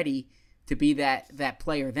quite ready to be that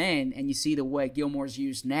player then, and you see the way Gilmore's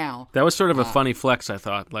used now. That was sort of a funny flex, I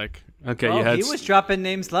thought. Like, okay, he was dropping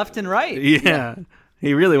names left and right. Yeah.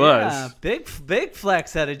 He really was. Yeah, big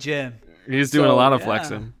flex at a gym. He's doing a lot of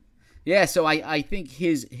flexing. Yeah, so I think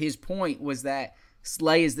his point was that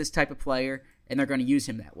Slay is this type of player, and they're going to use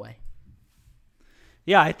him that way.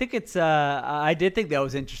 Yeah, I think it's. I did think that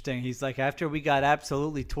was interesting. He's like, after we got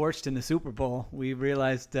absolutely torched in the Super Bowl, we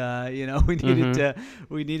realized,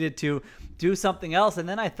 we needed to do something else. And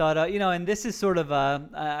then I thought, and this is sort of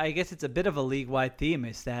I guess it's a bit of a league-wide theme,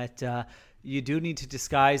 is that. You do need to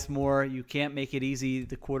disguise more. You can't make it easy.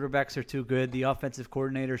 The quarterbacks are too good. The offensive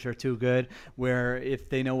coordinators are too good, where if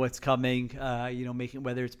they know what's coming,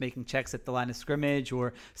 whether it's making checks at the line of scrimmage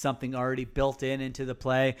or something already built into the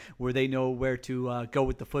play where they know where to go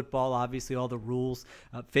with the football. Obviously, all the rules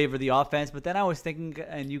favor the offense. But then I was thinking,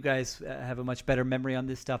 and you guys have a much better memory on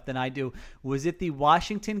this stuff than I do, was it the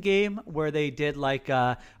Washington game where they did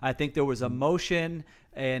I think there was a motion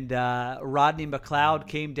and Rodney McLeod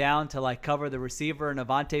came down to cover the receiver, and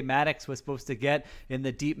Avonte Maddox was supposed to get in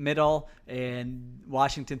the deep middle, and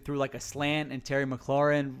Washington threw a slant, and Terry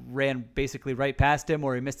McLaurin ran basically right past him,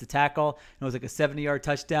 or he missed a tackle. It was a 70-yard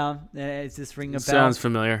touchdown. Is this ringing a bell? Sounds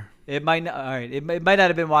familiar. It might not. All right, it might not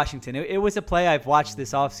have been Washington. It was a play I've watched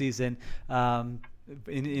this offseason.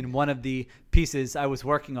 in one of the pieces I was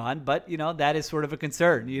working on, but that is sort of a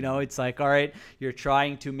concern. It's like, all right, you're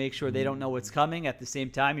trying to make sure they don't know what's coming. At the same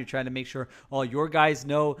time, you're trying to make sure all your guys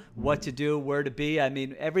know what to do, where to be. I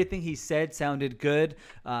mean, everything he said sounded good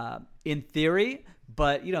in theory,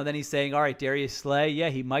 but then he's saying, all right, Darius Slay, yeah,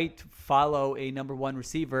 he might follow a number one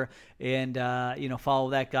receiver and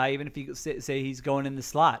follow that guy, even if you say he's going in the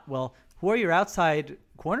slot. Well, who are your outside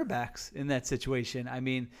cornerbacks in that situation? I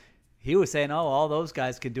mean, he was saying, all those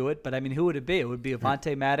guys could do it, but I mean, who would it be? It would be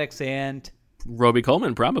Avonte Maddox and Roby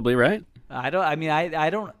Coleman, probably, right?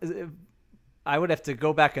 I would have to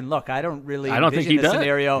go back and look. I don't really think he a does.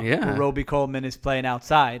 scenario Yeah. where Roby Coleman is playing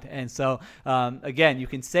outside. And so, again, you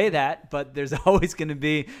can say that, but there's always going to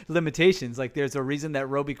be limitations. Like there's a reason that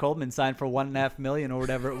Roby Coleman signed for $1.5 million or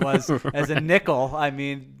whatever it was as a nickel. I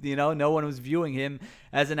mean, no one was viewing him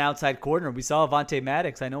as an outside corner. We saw Avonte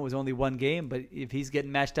Maddox. I know it was only one game, but if he's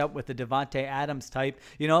getting matched up with the Devontae Adams type,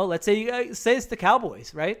 let's say it's the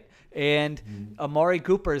Cowboys, right? And Amari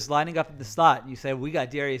Cooper is lining up in the slot, and you say, we got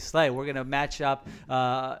Darius Slay. We're going to match up,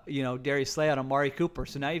 Darius Slay on Amari Cooper.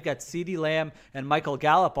 So now you've got CeeDee Lamb and Michael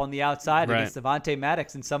Gallup on the outside against Avonte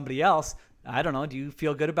Maddox and somebody else. I don't know. Do you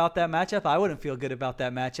feel good about that matchup? I wouldn't feel good about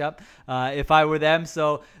that matchup if I were them.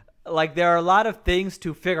 So, there are a lot of things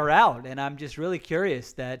to figure out, and I'm just really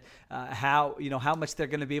curious that how much they're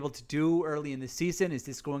going to be able to do early in the season. Is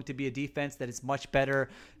this going to be a defense that is much better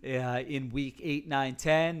in week 8, 9,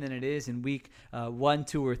 10 than it is in week 1,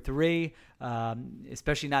 2, or 3?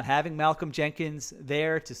 Especially not having Malcolm Jenkins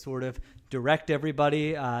there to sort of direct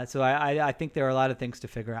everybody. So I think there are a lot of things to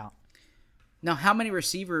figure out. Now, how many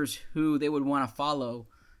receivers who they would want to follow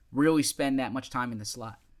really spend that much time in the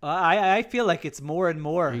slot? I feel like it's more and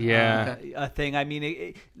more a thing. I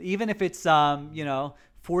mean, even if it's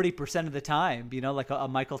 40% of the time, like a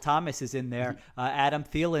Michael Thomas is in there, Adam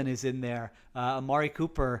Thielen is in there, Amari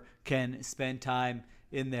Cooper can spend time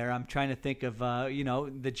in there. I'm trying to think of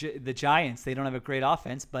the Giants. They don't have a great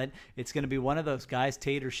offense, but it's going to be one of those guys,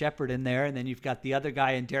 Tate or Shepard, in there, and then you've got the other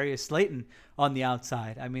guy in Darius Slayton on the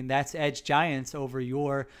outside. I mean, that's edge Giants over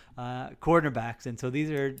your cornerbacks, and so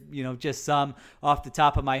these are just some off the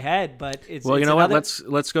top of my head. But it's well, what?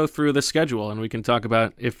 Let's go through the schedule, and we can talk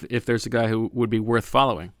about if there's a guy who would be worth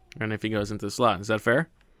following, and if he goes into the slot. Is that fair?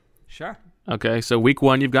 Sure. Okay, so week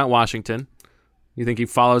 1 you've got Washington. You think he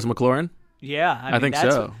follows McLaurin? Yeah, I mean, think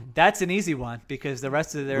so. That's an easy one because the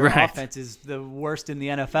rest of their offense is the worst in the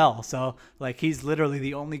NFL. So, he's literally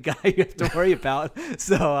the only guy you have to worry about.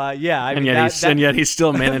 So, and yet he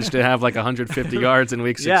still managed to have 150 yards in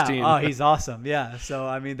week 16. Yeah, he's awesome. Yeah, so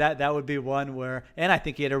I mean that would be one where, and I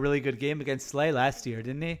think he had a really good game against Slay last year,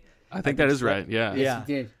 didn't he? I think that is right. Yeah. Yes,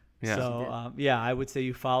 he did. Yeah. So I would say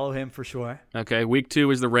you follow him for sure. Okay, week 2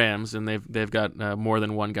 is the Rams, and they've got more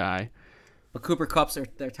than one guy. But Cooper Kupp's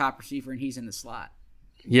their top receiver, and he's in the slot.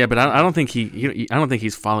 Yeah, but I don't think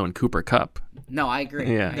he's following Cooper Kupp. No, I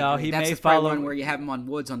agree. Yeah. No, he That's may probably follow one where you have him on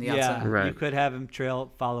Woods on the Yeah, outside. Right. You could have him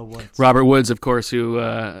follow Woods. Robert Woods, of course, who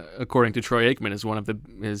according to Troy Aikman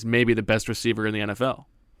is maybe the best receiver in the NFL.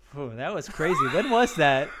 Ooh, that was crazy. When was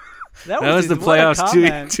that? That was the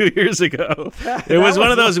playoffs 2 years ago. It was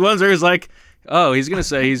one of those ones where it's like, oh, he's gonna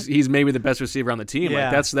say he's maybe the best receiver on the team.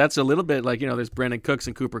 Yeah. Like that's a little bit like there's Brandon Cooks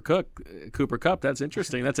and Cooper Kupp. That's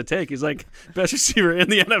interesting. That's a take. He's like best receiver in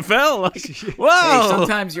the NFL. Like, whoa. Hey,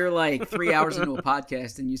 sometimes you're 3 hours into a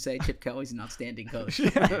podcast and you say Chip Kelly's an outstanding coach.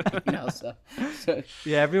 So.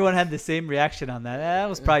 Yeah, everyone had the same reaction on that. That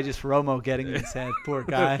was probably just Romo getting in his head. Poor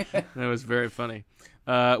guy. That was very funny.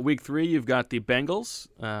 Week 3, you've got the Bengals.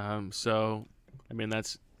 So I mean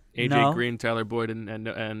that's AJ Green, Tyler Boyd, and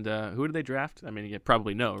who did they draft? I mean, you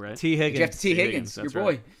probably know, right? T. Higgins. Jeff T. Higgins, your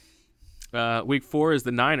boy. Right. Week 4 is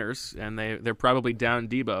the Niners, and they're probably down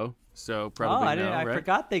Debo, so probably I right?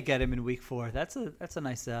 forgot they get him in week 4. That's a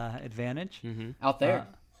nice advantage. Mm-hmm. Out there.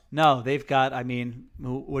 No, they've got. I mean,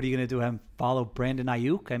 what are you going to do? Have him follow Brandon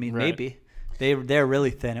Ayuk? I mean, Right. maybe. They're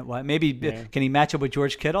really thin at what? Maybe can he match up with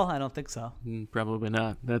George Kittle? I don't think so. Probably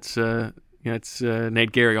not. That's it's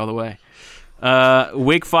Nate Gary all the way.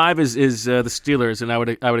 Week 5 is the Steelers, and I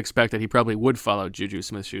would expect that he probably would follow Juju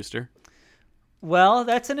Smith-Schuster. Well,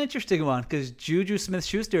 that's an interesting one because Juju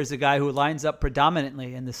Smith-Schuster is a guy who lines up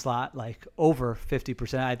predominantly in the slot, over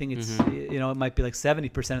 50%. I think it's it might be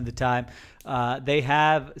 70% of the time. They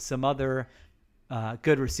have some other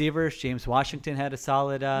good receivers. James Washington had a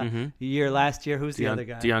solid year last year. Who's the other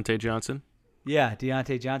guy? Deontay Johnson. Yeah,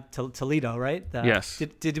 Toledo, right? Yes.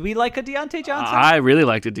 Did we like a Deontay Johnson? I really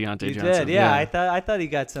liked it, Deontay You Johnson. did, yeah. I thought he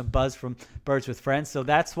got some buzz from Birds with Friends. So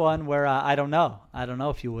that's one where I don't know. I don't know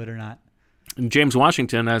if you would or not. James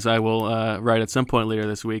Washington, as I will write at some point later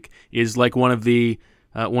this week, is like one of the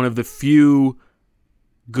few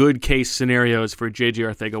good case scenarios for J.J.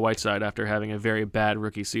 Arcega-Whiteside after having a very bad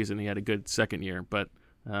rookie season. He had a good second year, but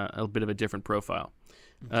a bit of a different profile.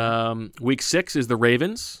 Week 6 is the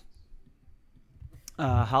Ravens.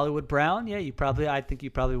 Hollywood Brown, yeah, I think you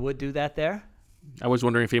probably would do that there. I was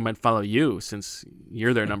wondering if he might follow you since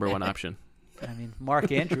you're their number one option. I mean,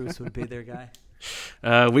 Mark Andrews would be their guy.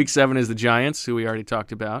 Week 7 is the Giants, who we already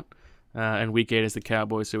talked about. And Week 8 is the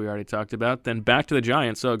Cowboys, who we already talked about. Then back to the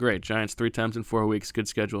Giants. Oh, great. Giants 3 times in 4 weeks. Good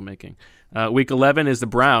schedule making. Week 11 is the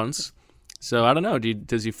Browns. So I don't know.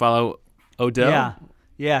 Does he follow Odell?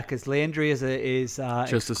 Yeah, because Landry is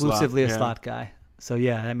exclusively a slot guy. So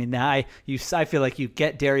yeah, I mean, I feel like you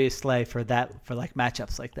get Darius Slay for like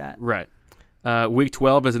matchups like that. Right. Week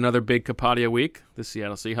 12 is another big Kapadia week. The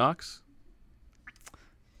Seattle Seahawks.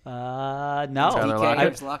 No.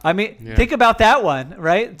 I mean, think about that one,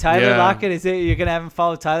 right? Tyler Lockett, you're going to have him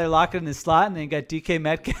follow Tyler Lockett in his slot, and then you got DK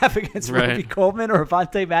Metcalf against Robbie Coleman or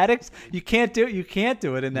Avonte Maddox. You can't do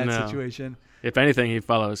it in that situation. If anything, he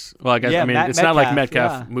follows. Well, I guess it's Metcalf, not like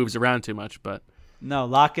Metcalf moves around too much, but no,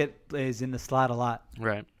 Lockett is in the slot a lot.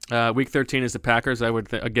 Right. Week 13 is the Packers. I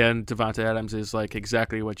would again, Devontae Adams is like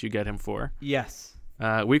exactly what you get him for. Yes.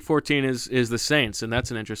 Week 14 is the Saints, and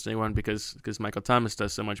that's an interesting one because Michael Thomas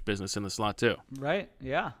does so much business in the slot too. Right.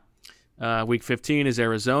 Yeah. Week 15 is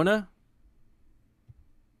Arizona.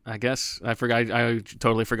 I guess I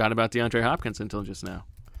totally forgot about DeAndre Hopkins until just now.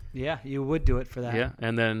 Yeah, you would do it for that. Yeah,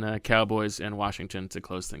 and then Cowboys and Washington to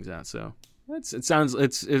close things out. So what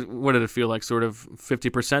did it feel like? Sort of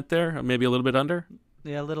 50% there, maybe a little bit under.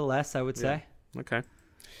 Yeah, a little less, I would say. Okay.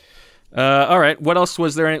 All right. What else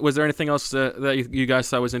was there? Was there anything else that you guys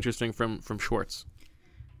thought was interesting from Schwartz?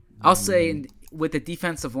 I'll say with the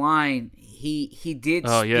defensive line, he did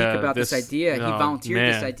speak about this idea. He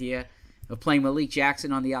volunteered this idea of playing Malik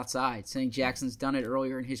Jackson on the outside, saying Jackson's done it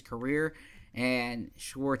earlier in his career. And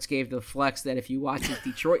Schwartz gave the flex that if you watch his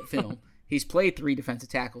Detroit film, he's played 3 defensive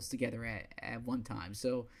tackles together at one time.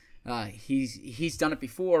 So he's done it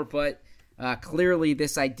before, but clearly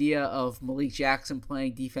this idea of Malik Jackson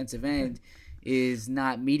playing defensive end is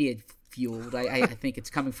not media fueled. I think it's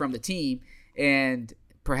coming from the team, and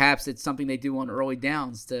perhaps it's something they do on early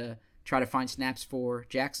downs to try to find snaps for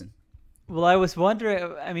Jackson. Well, I was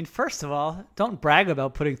wondering, I mean, first of all, don't brag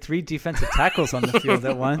about putting 3 defensive tackles on the field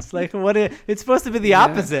at once. Like, it's supposed to be the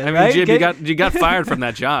opposite, I mean, right? Jim, you got fired from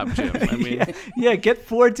that job, Jim. I mean, get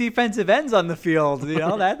 4 defensive ends on the field. You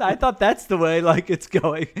know, I thought that's the way it's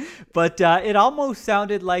going. But it almost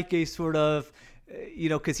sounded like a sort of,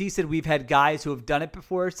 because he said we've had guys who have done it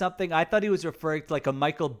before or something. I thought he was referring to like a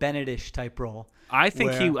Michael Bennett-ish type role. I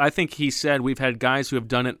think he said we've had guys who have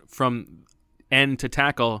done it from end to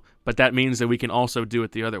tackle, but that means that we can also do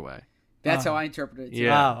it the other way. That's how I interpreted it.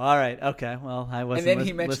 Yeah. Oh, all right. Okay. Well, I wasn't. And then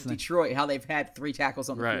he mentioned listening. Detroit, how they've had 3 tackles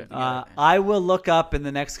on the field. I will look up in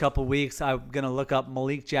the next couple weeks. I'm gonna look up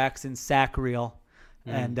Malik Jackson's sack reel,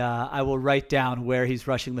 and I will write down where he's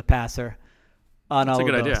rushing the passer on all of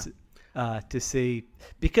those. That's a good idea. To see,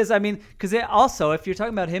 because also if you're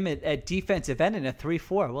talking about him at defensive end in a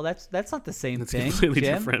 3-4, well, that's not the same thing. It's completely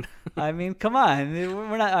Jim. different. I mean, come on,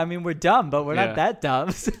 we're not. I mean, we're dumb, but we're not that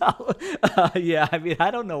dumb. So, I mean,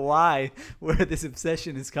 I don't know where this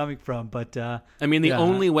obsession is coming from, but I mean, the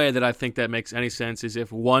only way that I think that makes any sense is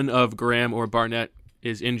if one of Graham or Barnett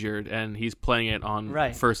is injured and he's playing it on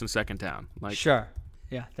first and second down. Like, sure.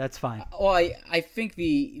 Yeah, that's fine. Well, I think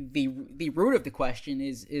the root of the question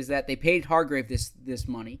is that they paid Hargrave this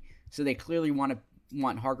money, so they clearly want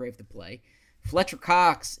Hargrave to play. Fletcher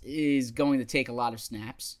Cox is going to take a lot of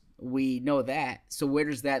snaps. We know that. So where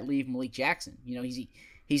does that leave Malik Jackson?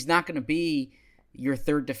 He's not going to be your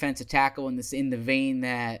third defensive tackle in the vein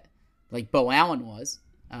that like Bo Allen was.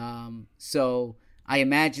 So I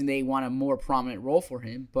imagine they want a more prominent role for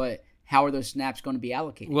him, but how are those snaps going to be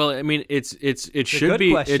allocated? Well, I mean, it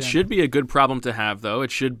should be a good problem to have, though.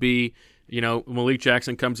 It should be, Malik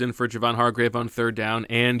Jackson comes in for Javon Hargrave on third down,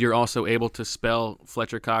 and you're also able to spell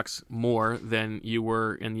Fletcher Cox more than you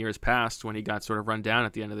were in years past when he got sort of run down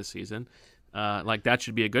at the end of the season. Like, that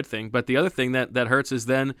should be a good thing. But the other thing that hurts is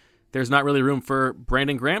then there's not really room for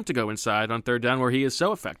Brandon Graham to go inside on third down where he is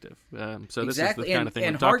so effective. So this is the kind of thing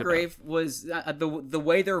and we talked Hargrave about. was the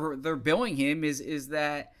way they're billing him is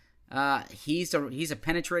that. He's a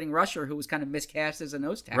penetrating rusher who was kind of miscast as a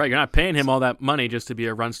nose tackle. Right, you're not paying him all that money just to be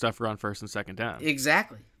a run stuffer on first and second down.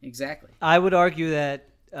 Exactly. I would argue that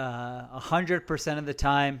 100% of the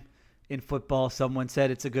time in football, someone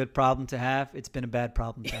said it's a good problem to have. It's been a bad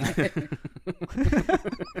problem to have.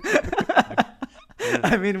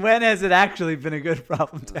 I mean, when has it actually been a good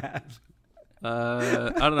problem to have?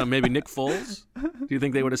 I don't know. Maybe Nick Foles. Do you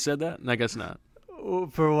think they would have said that? I guess not.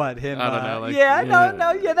 For what? Him? I don't know.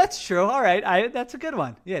 Like, yeah, that's true. All right, that's a good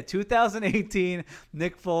one. Yeah, 2018,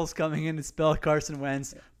 Nick Foles coming in to spell Carson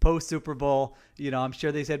Wentz post Super Bowl. I'm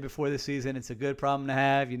sure they said before the season it's a good problem to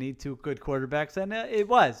have. You need two good quarterbacks, and it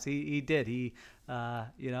was. He did. They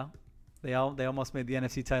almost made the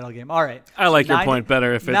NFC title game. All right. I like your point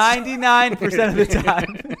better if it's 99% of the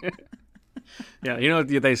time. Yeah, you know what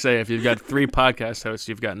they say: if you've got 3 podcast hosts,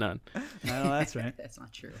 you've got none. No, that's right. That's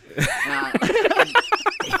not true.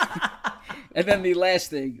 And then the last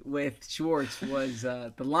thing with Schwartz was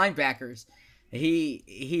the linebackers.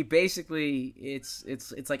 He basically it's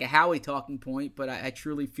like a Howie talking point, but I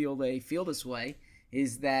truly feel they feel this way.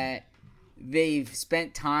 Is that they've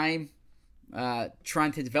spent time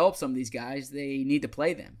trying to develop some of these guys. They need to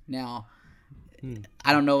play them now.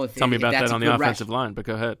 I don't know if tell me about that's that on the offensive line, but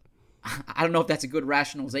go ahead. I don't know if that's a good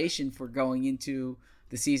rationalization for going into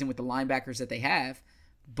the season with the linebackers that they have,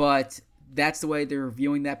 but that's the way they're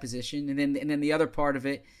viewing that position. And then the other part of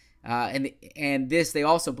it, and this they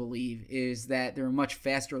also believe is that they're a much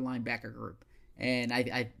faster linebacker group, and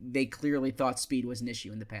they clearly thought speed was an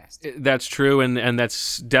issue in the past. That's true, and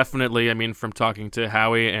that's definitely. I mean, from talking to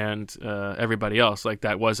Howie and everybody else, like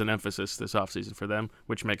that was an emphasis this offseason for them,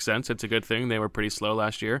 which makes sense. It's a good thing. They were pretty slow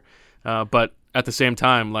last year, but at the same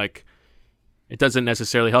time, like. It doesn't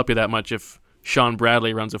necessarily help you that much if Sean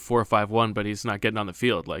Bradley runs a 4.51, but he's not getting on the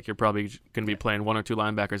field. Like you're probably going to be playing 1 or 2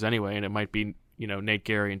 linebackers anyway, and it might be Nate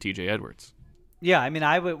Gary and T.J. Edwards. Yeah, I mean,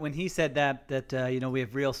 when he said that we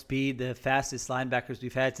have real speed, the fastest linebackers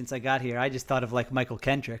we've had since I got here, I just thought of like Michael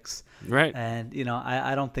Kendricks. Right. And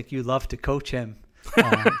I don't think you love to coach him.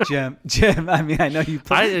 Jim. I mean, I know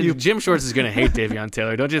you. Jim Schwartz is going to hate Davion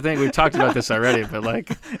Taylor, don't you think? We've talked about this already, but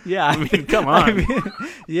like, yeah, I mean, come on.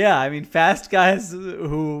 I mean, fast guys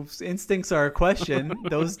whose instincts are a question.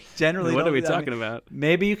 Those generally. What are we talking about?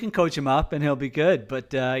 Maybe you can coach him up and he'll be good,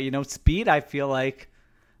 but speed. I feel like.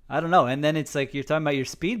 I don't know. And then it's like you're talking about your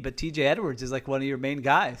speed, but T.J. Edwards is like one of your main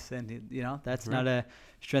guys, and that's not a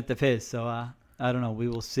strength of his. So. I don't know. We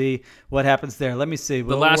will see what happens there. Let me see.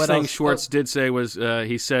 The last thing Schwartz did say was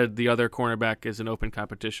he said the other cornerback is an open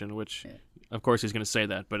competition, which, of course, he's going to say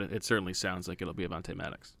that, but it certainly sounds like it'll be Avonte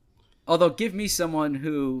Maddox. Although, give me someone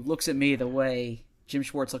who looks at me the way Jim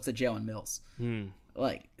Schwartz looks at Jalen Mills. Not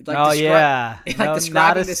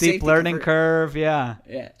a steep learning curve. Yeah.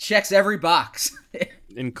 Checks every box,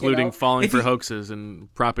 including falling for hoaxes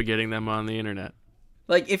and propagating them on the internet.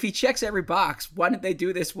 Like, if he checks every box, why didn't they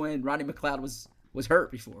do this when Rodney McLeod was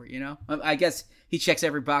hurt before, I guess he checks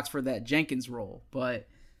every box for that Jenkins role, but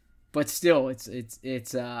still, it's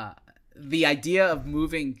the idea of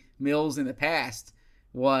moving Mills in the past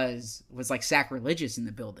was like sacrilegious in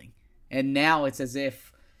the building. And now it's as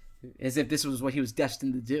if this was what he was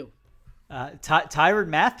destined to do. Tyrann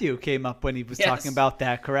Mathieu came up when he was talking about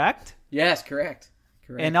that, correct? Yes, correct.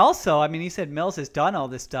 And also, I mean, he said Mills has done all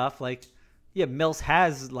this stuff, like, yeah, Mills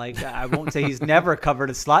has, like, I won't say he's never covered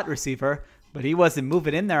a slot receiver, but he wasn't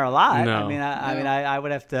moving in there a lot. No. I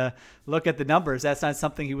would have to look at the numbers. That's not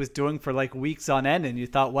something he was doing for like weeks on end. And you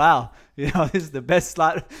thought, wow, this is the best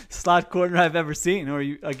slot corner I've ever seen. Or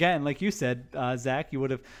again, like you said, Zach, you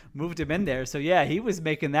would have moved him in there. So yeah, he was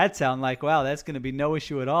making that sound like, wow, that's going to be no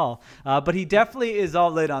issue at all. But he definitely is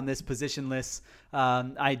all in on this positionless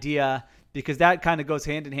idea. Because that kind of goes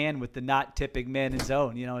hand in hand with the not tipping man in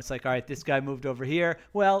zone. It's like, all right, this guy moved over here.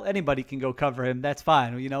 Well, anybody can go cover him. That's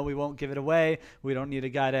fine. We won't give it away. We don't need a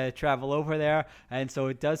guy to travel over there. And so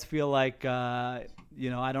it does feel like, I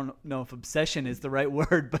don't know if obsession is the right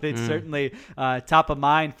word, but it's certainly top of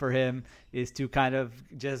mind for him is to kind of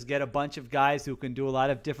just get a bunch of guys who can do a lot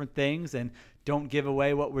of different things and don't give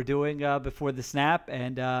away what we're doing before the snap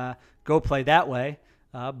and go play that way.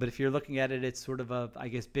 But if you're looking at it, it's sort of a, I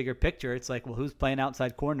guess, bigger picture. It's like, well, who's playing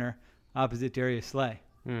outside corner opposite Darius Slay?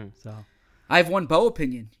 So, I have one Bo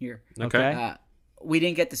opinion here. Okay. We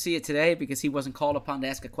didn't get to see it today because he wasn't called upon to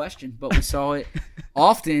ask a question, but we saw it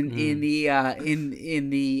often in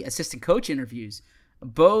the assistant coach interviews.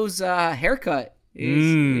 Bo's haircut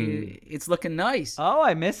it's looking nice. Oh,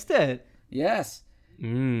 I missed it. Yes.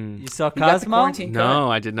 You saw Cosmo?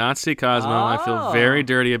 No, I did not see Cosmo. I feel very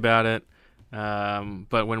dirty about it.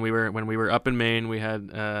 But when we were up in Maine, we had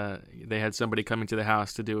they had somebody coming to the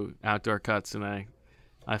house to do outdoor cuts, and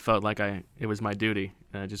I felt like it was my duty,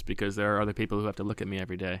 just because there are other people who have to look at me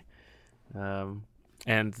every day.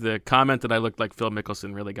 And the comment that I looked like Phil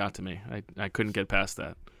Mickelson really got to me. I couldn't get past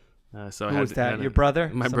that. So Who was that? Your brother?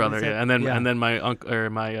 My Somebody brother, said? yeah. And then my uncle or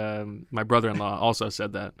my brother-in-law also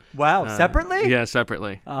said that. Wow, separately? Yeah,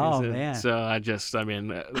 separately. Oh, He said- man.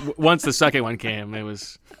 So once the second one came, it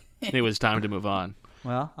was time to move on.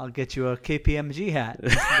 Well, I'll get you a KPMG hat.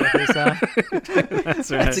 That's right.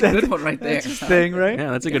 That's a good one right there. Thing, right? Yeah,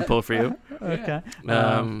 that's a good pull for you. Okay.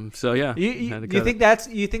 So yeah. You think that's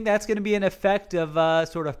going to be an effect of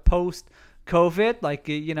sort of post COVID? Like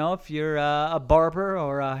if you're a barber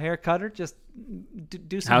or a hair cutter, just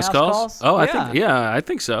do some house calls. Oh, I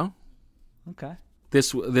think so. Okay.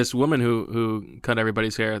 This woman who cut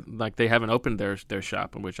everybody's hair, like they haven't opened their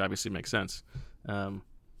shop, which obviously makes sense.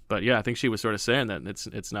 But yeah, I think she was sort of saying that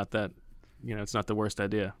it's not that, it's not the worst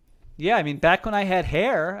idea. Yeah, I mean, back when I had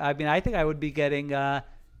hair, I think I would be getting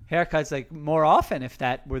haircuts like more often if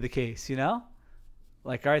that were the case.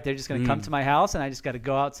 Like, all right, they're just going to come to my house and I just got to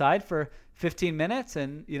go outside for 15 minutes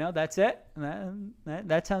and that's it. And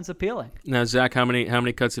that sounds appealing. Now, Zach, how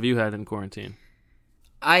many cuts have you had in quarantine?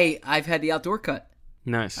 I've had the outdoor cut.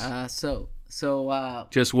 Nice. So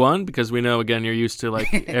just one, because we know again you're used to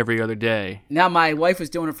like every other day. Now my wife was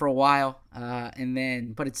doing it for a while,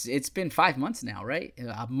 but it's been 5 months now, right?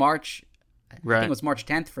 March, I think it was March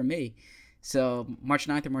 10th for me, so March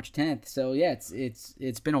 9th or March 10th. So yeah,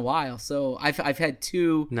 it's been a while. So I've had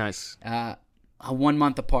two. Nice. 1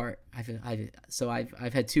 month apart.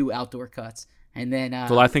 I've had two outdoor cuts, and then.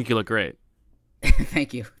 Well, I think you look great.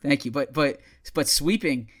 Thank you. But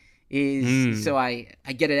sweeping is so I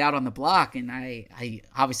get it out on the block, and I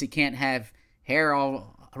obviously can't have hair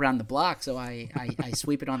all around the block, so I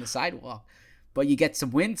sweep it on the sidewalk. But you get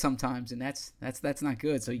some wind sometimes, and that's not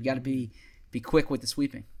good. So you got to be quick with the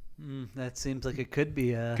sweeping. That seems like it could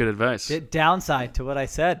be a good advice. Downside to what I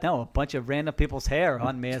said. No, a bunch of random people's hair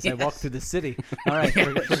on me as I walk through the city. All right,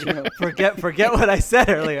 forget what I said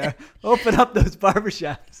earlier. Open up those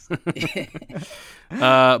barbershops.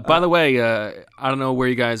 By the way, I don't know where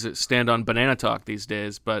you guys stand on banana talk these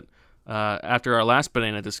days, but after our last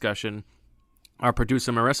banana discussion, our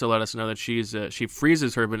producer Marissa let us know that she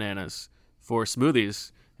freezes her bananas for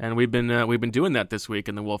smoothies, and we've been doing that this week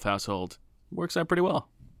in the Wolf household. Works out pretty well.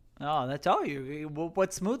 Oh, that's all you.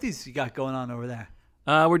 What smoothies you got going on over there?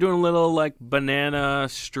 We're doing a little like banana,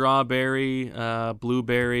 strawberry,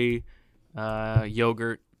 blueberry,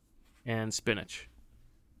 yogurt, and spinach.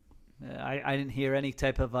 I didn't hear any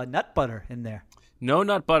type of nut butter in there. No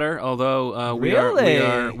nut butter, although we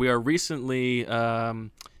are recently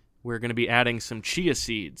we're going to be adding some chia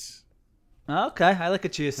seeds. Okay, I like a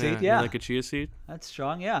chia seed. Yeah, you like a chia seed? That's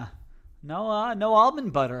strong. Yeah. No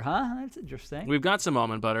almond butter, huh? That's interesting. We've got some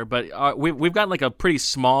almond butter, but we've got like a pretty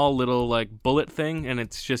small little like bullet thing, and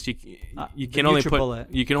it's just you can only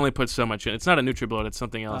put so much in. It's not a NutriBullet, it's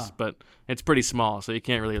something else, but it's pretty small, so you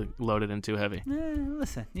can't really load it in too heavy.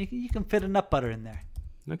 Listen, you can fit a nut butter in there.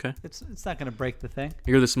 Okay. It's not going to break the thing.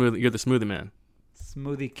 You're the smoothie man.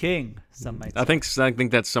 Smoothie king, some might say. I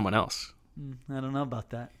think that's someone else. I don't know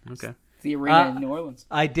about that. Okay. The arena in New Orleans.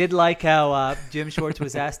 I did like how Jim Schwartz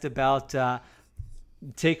was asked about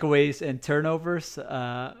takeaways and turnovers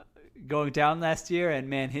going down last year, and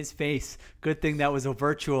man, his face. Good thing that was a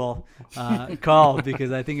virtual call,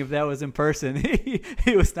 because I think if that was in person,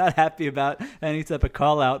 he was not happy about any type of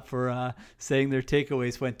call out for saying their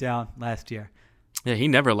takeaways went down last year. Yeah, he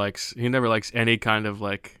never likes any kind of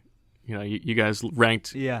like, you guys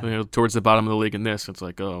ranked towards the bottom of the league in this. It's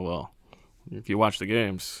like, oh well, if you watch the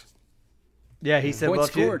games. Yeah, he said.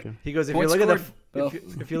 If you look at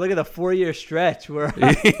the 4-year stretch, we're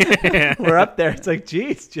up there. It's like,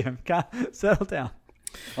 geez, Jim, settle down.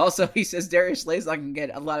 Also, he says Darius Slay's not going to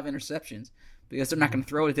get a lot of interceptions because they're not going to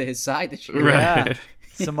throw it to his side this year. Right. Yeah.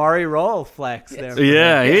 Samari Roll flex there.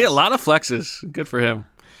 Yeah, he had a lot of flexes. Good for him.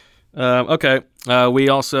 Okay, we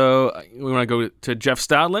want to go to Jeff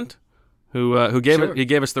Stoutland, who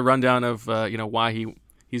gave us the rundown of why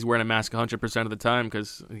he's wearing a mask 100% of the time,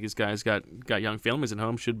 because these guys got young families at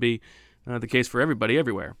home. Should be the case for everybody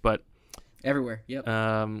everywhere. But everywhere, yep.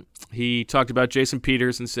 He talked about Jason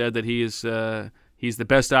Peters and said that he's the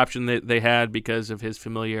best option that they had because of his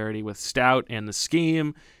familiarity with Stout and the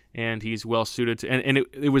scheme, and he's well suited to. And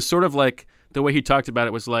it was sort of like the way he talked about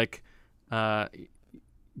it was like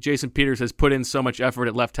Jason Peters has put in so much effort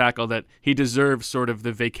at left tackle that he deserves sort of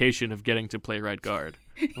the vacation of getting to play right guard.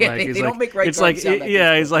 Yeah, like, they don't make right guard sound like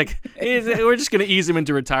he's like, we're just going to ease him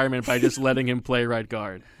into retirement by just letting him play right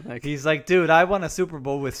guard. Like, he's like, dude, I won a Super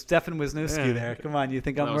Bowl with Stefan Wisniewski there. Come on, you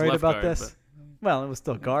think I'm worried about guard, this? Well, it was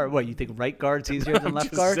still guard. What, you think right guard's easier than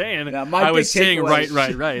left guard? Saying, I was saying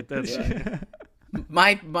right. That's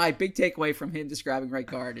my big takeaway from him describing right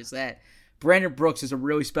guard is that Brandon Brooks is a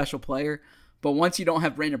really special player, But once you don't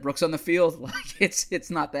have Brandon Brooks on the field, like it's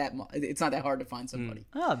not that hard to find somebody.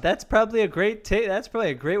 Oh, that's probably a great that's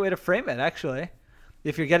probably a great way to frame it. Actually,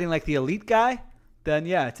 if you're getting like the elite guy, then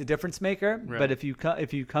yeah, it's a difference maker. Right. But if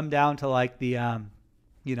you come down to like the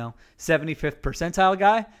 75th percentile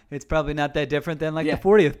guy, it's probably not that different than like the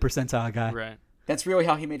 40th percentile guy. Right. That's really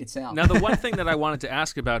how he made it sound. Now, the one thing that I wanted to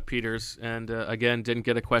ask about Peters, and again, didn't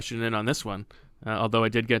get a question in on this one, although I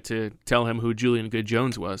did get to tell him who Julian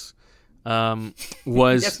Good-Jones was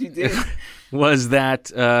Yes, you did. was that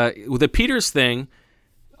the Peters thing.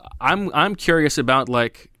 I'm curious about,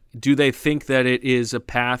 like, do they think that it is a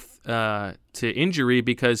path to injury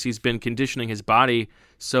because he's been conditioning his body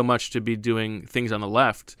so much to be doing things on the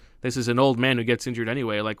left? This is an old man who gets injured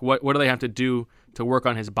anyway. Like, what do they have to do to work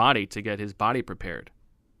on his body to get his body prepared?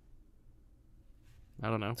 I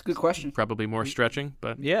don't know. It's a good question. Probably more stretching,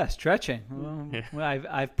 but Yeah, stretching. Well,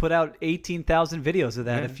 I've put out 18,000 videos of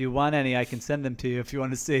that. Yeah. If you want any, I can send them to you if you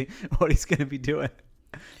want to see what he's going to be doing.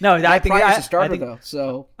 No, I Matt think Pryor's I a starter, think, though.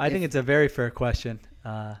 So I think it's a very fair question.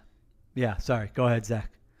 Yeah, sorry. Go ahead,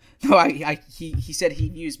 Zach. No, he said he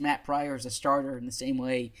views Matt Pryor as a starter in the same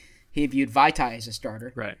way he viewed Vaitai as a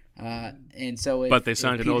starter. right. And so, But they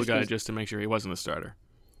signed an old Peters guy goes- just to make sure he wasn't a starter.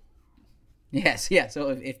 Yes, yeah. So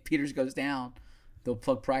if Peters goes down, they'll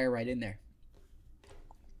plug Pryor right in there.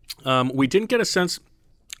 We didn't get a sense.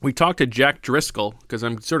 We talked to Jack Driscoll because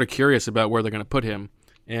I'm sort of curious about where they're going to put him.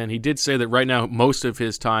 And he did say that right now most of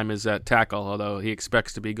his time is at tackle, although he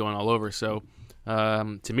expects to be going all over. So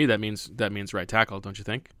to me, that means right tackle, don't you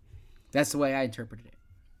think? That's the way I interpreted it.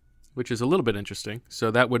 Which is a little bit interesting.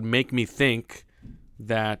 So that would make me think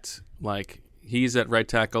that, like, he's at right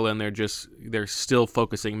tackle and they're still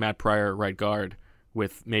focusing Matt Pryor at right guard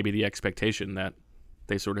with maybe the expectation that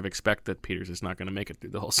they sort of expect that Peters is not going to make it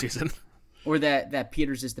through the whole season. Or that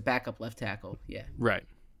Peters is the backup left tackle. Yeah. Right.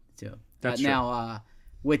 So That's true. now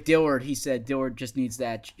with Dillard, he said Dillard just needs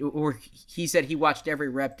that, or he said he watched every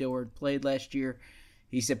rep Dillard played last year.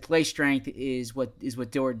 He said play strength is what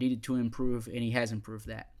Dillard needed to improve, and he has improved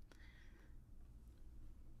that.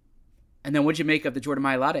 And then what'd you make of the Jordan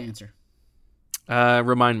Mailata answer?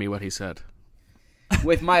 Remind me what he said.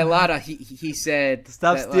 With Mailata, he said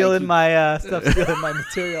Stop that, stealing like, stop stealing my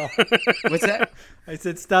material. what's that? I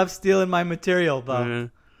said stop stealing my material, Bo.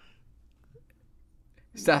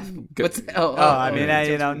 Stop. Go- What's that? I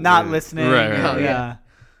mean, not listening. Right, right,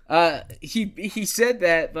 yeah. He said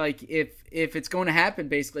that, like, if it's going to happen,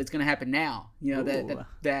 basically it's going to happen now. You know,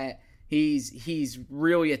 that he's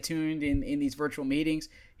really attuned in these virtual meetings.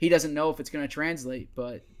 He doesn't know if it's going to translate,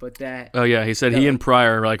 but that. Oh yeah, he said he and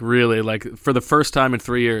Pryor are, like, really, like, for the first time in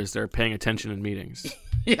 3 years they're paying attention in meetings.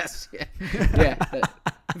 Yes, yeah.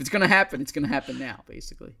 If it's going to happen, it's going to happen now,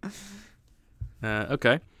 basically.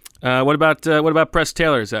 Okay. What about Press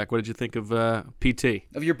Taylor, Zach? What did you think of PT?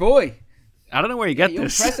 Of your boy. I don't know where you get You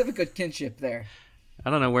this. impressed have a good kinship there. I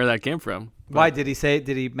don't know where that came from. Why did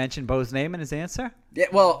he mention Bo's name in his answer? Yeah,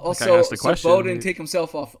 well, I also, asked the so question. Bo didn't take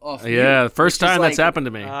himself off. Yeah, mute, first which is time that's like- happened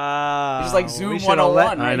to me. It's like Zoom we should've 101,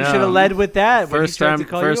 led- right? I know. You should have led with that. when he First tried time to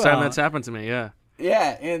call you out. that's happened to me. Yeah.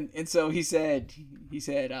 Yeah, and so he said,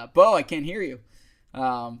 Bo, I can't hear you.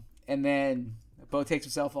 And then Bo takes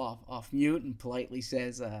himself off mute and politely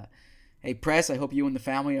says, hey, Press, I hope you and the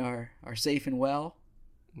family are safe and well.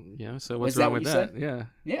 Yeah. So what's Was that wrong what with you that? said? Yeah.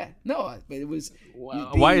 Yeah, no, it was.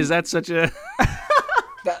 Why is that such a?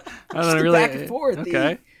 That, I don't just the really. back and forth.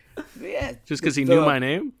 Okay. Yeah. Just because he knew my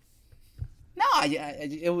name. No,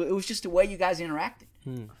 it was just the way you guys interacted.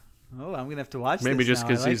 Oh, I'm gonna have to watch. Maybe this just now.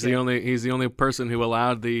 because I like he's the only person who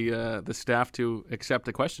allowed the staff to accept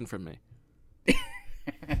a question from me.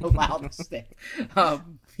 Allowed to stay.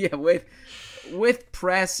 Yeah, with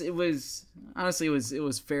Press, it was honestly it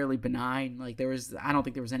was fairly benign. Like I don't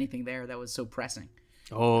think there was anything there that was so pressing.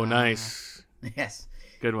 Oh, nice. Yes.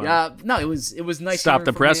 Good one. No, it was nice. Stop hearing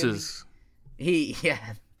the from presses. him.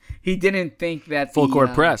 He didn't think that Full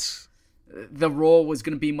court press. the role was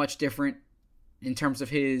going to be much different in terms of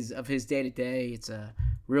his day to day. It's a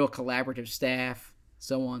real collaborative staff,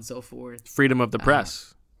 so on and so forth. Freedom of the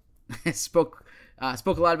press. Spoke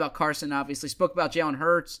a lot about Carson. Obviously, spoke about Jalen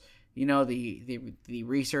Hurts. You know, the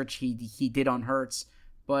research he did on Hurts,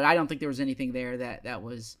 but I don't think there was anything there that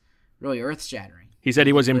was really earth shattering. He said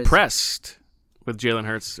he was impressed with Jalen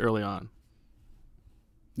Hurts early on.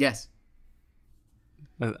 Yes.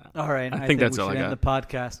 All right, I think that's we all I should end got. the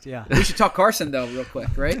podcast. Yeah. We should talk Carson though, real quick,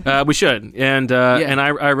 right? We should, and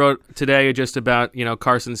I wrote today just about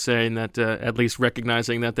Carson saying that at least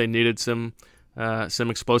recognizing that they needed some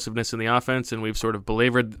explosiveness in the offense, and we've sort of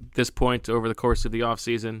belabored this point over the course of the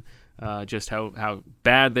offseason. just how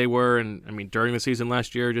bad they were, and I mean during the season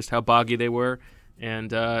last year, just how boggy they were.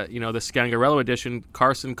 And the Scangarello edition,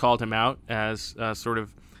 Carson called him out as sort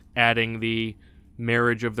of adding the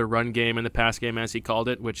marriage of the run game and the pass game, as he called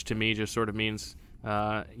it, which to me just sort of means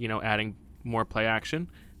adding more play action.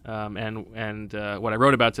 And what I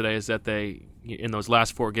wrote about today is that they, in those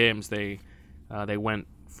last 4 games, they went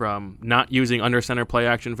from not using under center play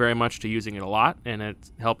action very much to using it a lot, and it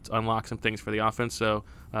helped unlock some things for the offense. So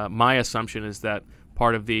my assumption is that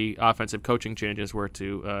part of the offensive coaching changes were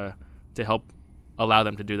to help allow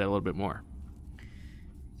them to do that a little bit more.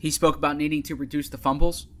 He spoke about needing to reduce the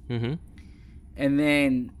fumbles. Mm-hmm. And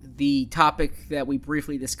then the topic that we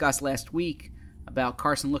briefly discussed last week about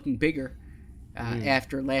Carson looking bigger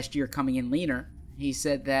after last year coming in leaner. He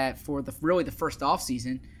said that for the first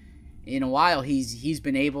offseason in a while, he's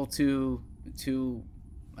been able to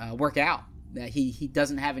work out, that he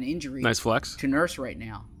doesn't have an injury Nice flex to nurse right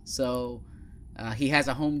now. So he has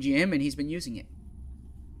a home gym and he's been using it.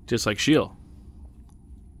 just like Sheil.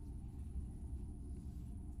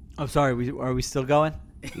 I'm sorry, are we still going?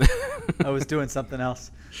 I was doing something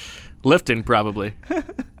else. Lifting, probably.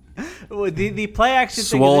 Well, the play action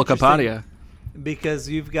thing Swole is interesting Capadia. because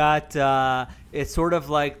you've got it's sort of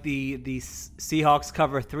like the Seahawks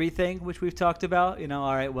cover 3 thing, which we've talked about.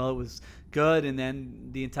 All right, well, it was good, and then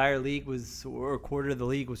the entire league or a quarter of the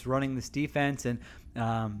league was running this defense, and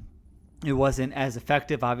it wasn't as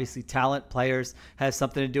effective. Obviously, talent, players has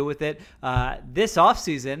something to do with it. This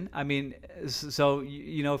offseason, I mean, so,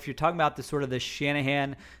 if you're talking about the sort of the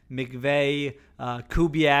Shanahan, McVay,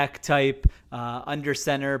 Kubiak type under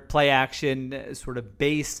center play action sort of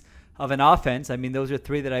base of an offense, I mean, those are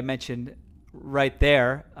 3 that I mentioned right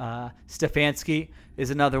there. Stefanski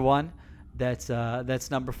is another one. That's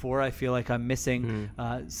number 4. I feel like I'm missing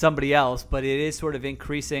somebody else, but it is sort of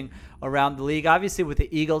increasing around the league. Obviously, with the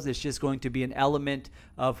Eagles, it's just going to be an element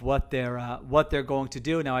of what they're going to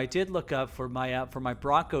do. Now, I did look up for my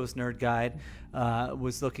Broncos nerd guide.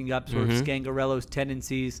 Was looking up sort of Scangarello's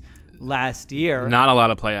tendencies last year. Not a lot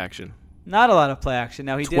of play action. Not a lot of play action.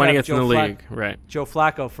 Now he did 20th have in the league, right? Joe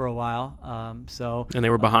Flacco for a while. And they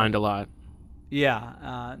were behind a lot.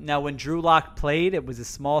 Yeah. Now, when Drew Lock played, it was a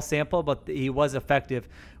small sample, but he was effective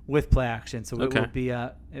with play action. So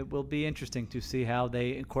it will be interesting to see how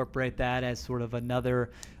they incorporate that as sort of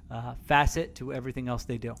another facet to everything else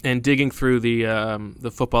they do. And digging through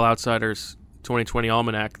the Football Outsiders 2020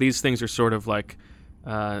 Almanac, these things are sort of like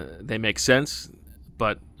they make sense,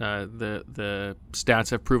 but the stats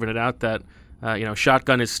have proven it out that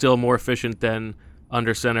shotgun is still more efficient than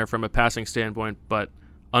under center from a passing standpoint, but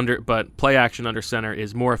play action under center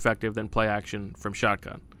is more effective than play action from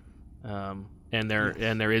shotgun, and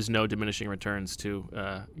there is no diminishing returns to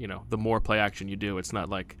the more play action you do. It's not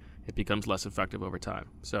like it becomes less effective over time.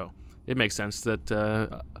 So it makes sense that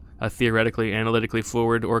a theoretically analytically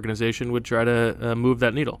forward organization would try to move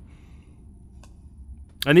that needle.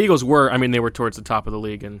 And the Eagles they were towards the top of the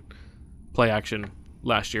league in play action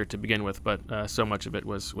last year to begin with, but so much of it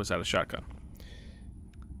was out of shotgun.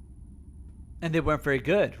 And they weren't very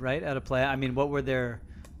good, right, out of play. I mean, what were their?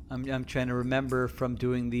 I'm trying to remember from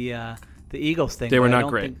doing the Eagles thing. They were not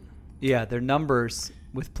great. Their numbers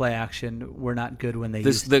with play action were not good when they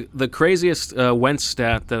used the craziest Wentz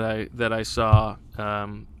stat that I saw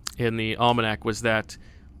in the almanac was that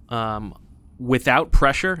without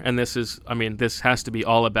pressure, and this has to be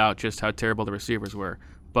all about just how terrible the receivers were,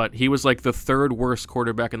 but he was like the 3rd worst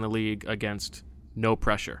quarterback in the league against no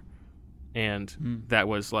pressure, and that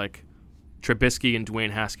was like Trubisky and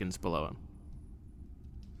Dwayne Haskins below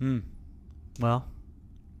him. Well,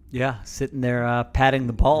 yeah, sitting there patting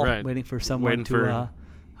the ball, right. waiting for someone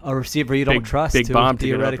a receiver you don't trust big to bomb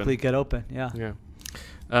theoretically get open. Yeah.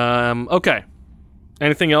 Okay.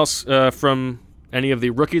 Anything else from any of the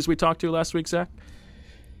rookies we talked to last week, Zach?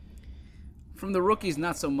 From the rookies,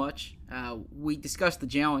 not so much. We discussed the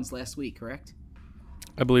Jowens last week, correct?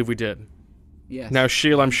 I believe we did. Yes. Now,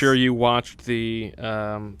 Sheil, I'm sure you watched the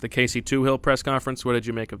Casey Toohill press conference. What did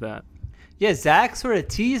you make of that? Yeah, Zach sort of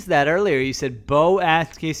teased that earlier. You said Bo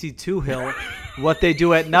asked Casey Toohill what they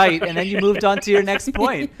do at night, and then you moved on to your next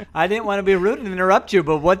point. I didn't want to be rude and interrupt you,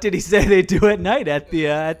 but what did he say they do at night at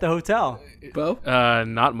the hotel? Bo?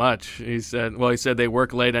 Not much. He said they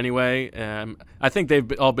work late anyway. I think they've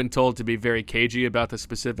all been told to be very cagey about the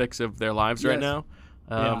specifics of their lives right now.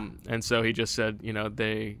 And so he just said,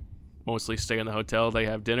 they mostly stay in the hotel. They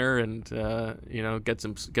have dinner and get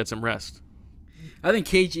some rest. I think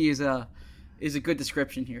cagey is a good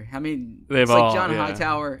description here. I mean, it's like John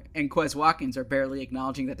Hightower and Quez Watkins are barely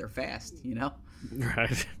acknowledging that they're fast.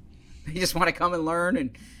 Right. They just want to come and learn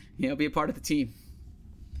and be a part of the team.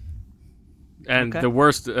 And Okay. the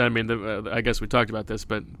worst, I mean, I guess we talked about this,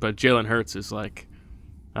 but Jalen Hurts is like,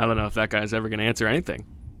 I don't know if that guy's ever going to answer anything.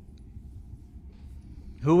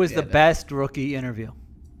 Who was the best rookie interview?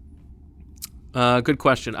 Good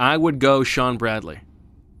question. I would go Sean Bradley.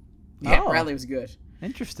 Yeah, Oh. Bradley was good.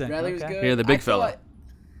 Interesting. Bradley was Okay. good. Yeah, the big fella.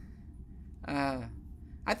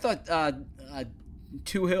 I thought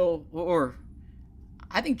Tuhill or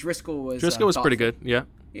I think Driscoll was. Driscoll was pretty thoughtful. good, yeah.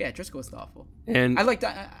 Yeah, Driscoll was thoughtful. And I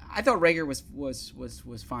thought Rager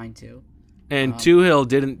was fine too. Tuhill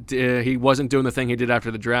didn't. He wasn't doing the thing he did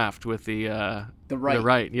after the draft with the right. The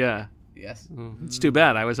right, yeah. Yes. It's too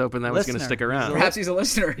bad. I was hoping that was going to Listener. stick around. Perhaps he's a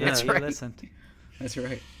listener. Yeah, That's he right. listened. That's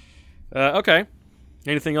right. Okay.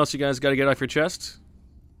 Anything else you guys got to get off your chest?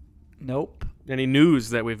 Nope. Any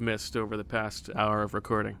news that we've missed over the past hour of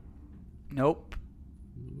recording? Nope.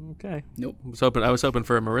 Okay. Nope. I was hoping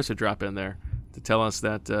for a Marissa drop in there to tell us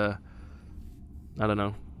that I don't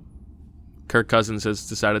know. Kirk Cousins has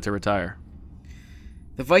decided to retire.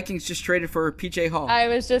 The Vikings just traded for PJ Hall. I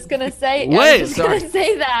was just gonna say. Wait, I was just sorry. gonna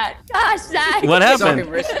say that. Gosh, Zach. What Sorry, happened?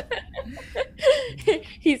 Marissa.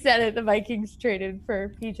 He said it. The Vikings traded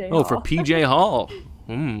for PJ. Oh, Hall. for PJ Hall.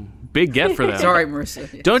 Big get for them. Sorry,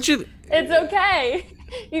 Marissa. Don't you It's okay.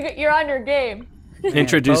 You're on your game.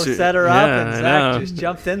 introduce Both set her up, Yeah, and I Zach know. just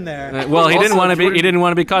jumped in there. Well, he didn't Also, want to be. Jordan- He didn't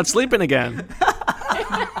want to be caught sleeping again.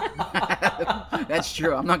 That's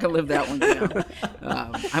true. I'm not gonna live that one down.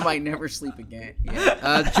 I might never sleep again.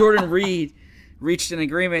 Yeah. Jordan Reed reached an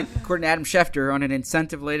agreement, according to Adam Schefter, on an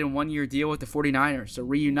incentive-laden one-year deal with the 49ers, so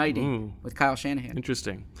reuniting with Kyle Shanahan.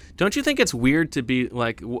 Interesting. Don't you think it's weird to be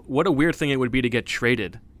like? What a weird thing it would be to get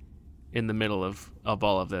traded in the middle of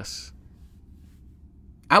all of this.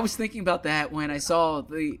 I was thinking about that when I saw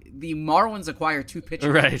the Marlins acquire 2 pitchers.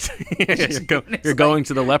 Right. You're going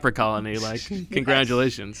to the leper colony. Like,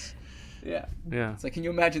 congratulations. Yeah. Yeah. It's like, can you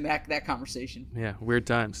imagine that conversation? Yeah. Weird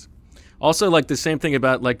times. Also, like the same thing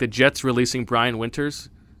about like the Jets releasing Brian Winters.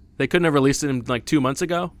 They couldn't have released him like 2 months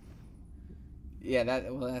ago. Yeah,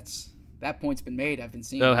 that point's been made. I've been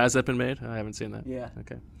seeing. Oh, has that been made? I haven't seen that. Yeah.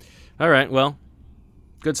 Okay. All right. Well,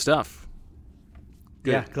 good stuff.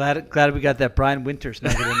 Good. Yeah, glad we got that Brian Winters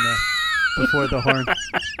nugget in there before the horn.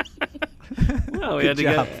 Well, we had to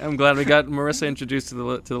job. I'm glad we got Marissa introduced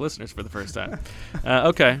to the listeners for the first time.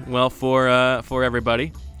 Okay. Well, for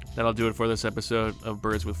everybody, that'll do it for this episode of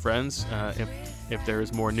Birds with Friends. If there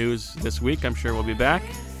is more news this week, I'm sure we'll be back.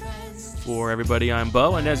 For everybody, I'm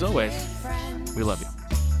Bo, and as always, we love you.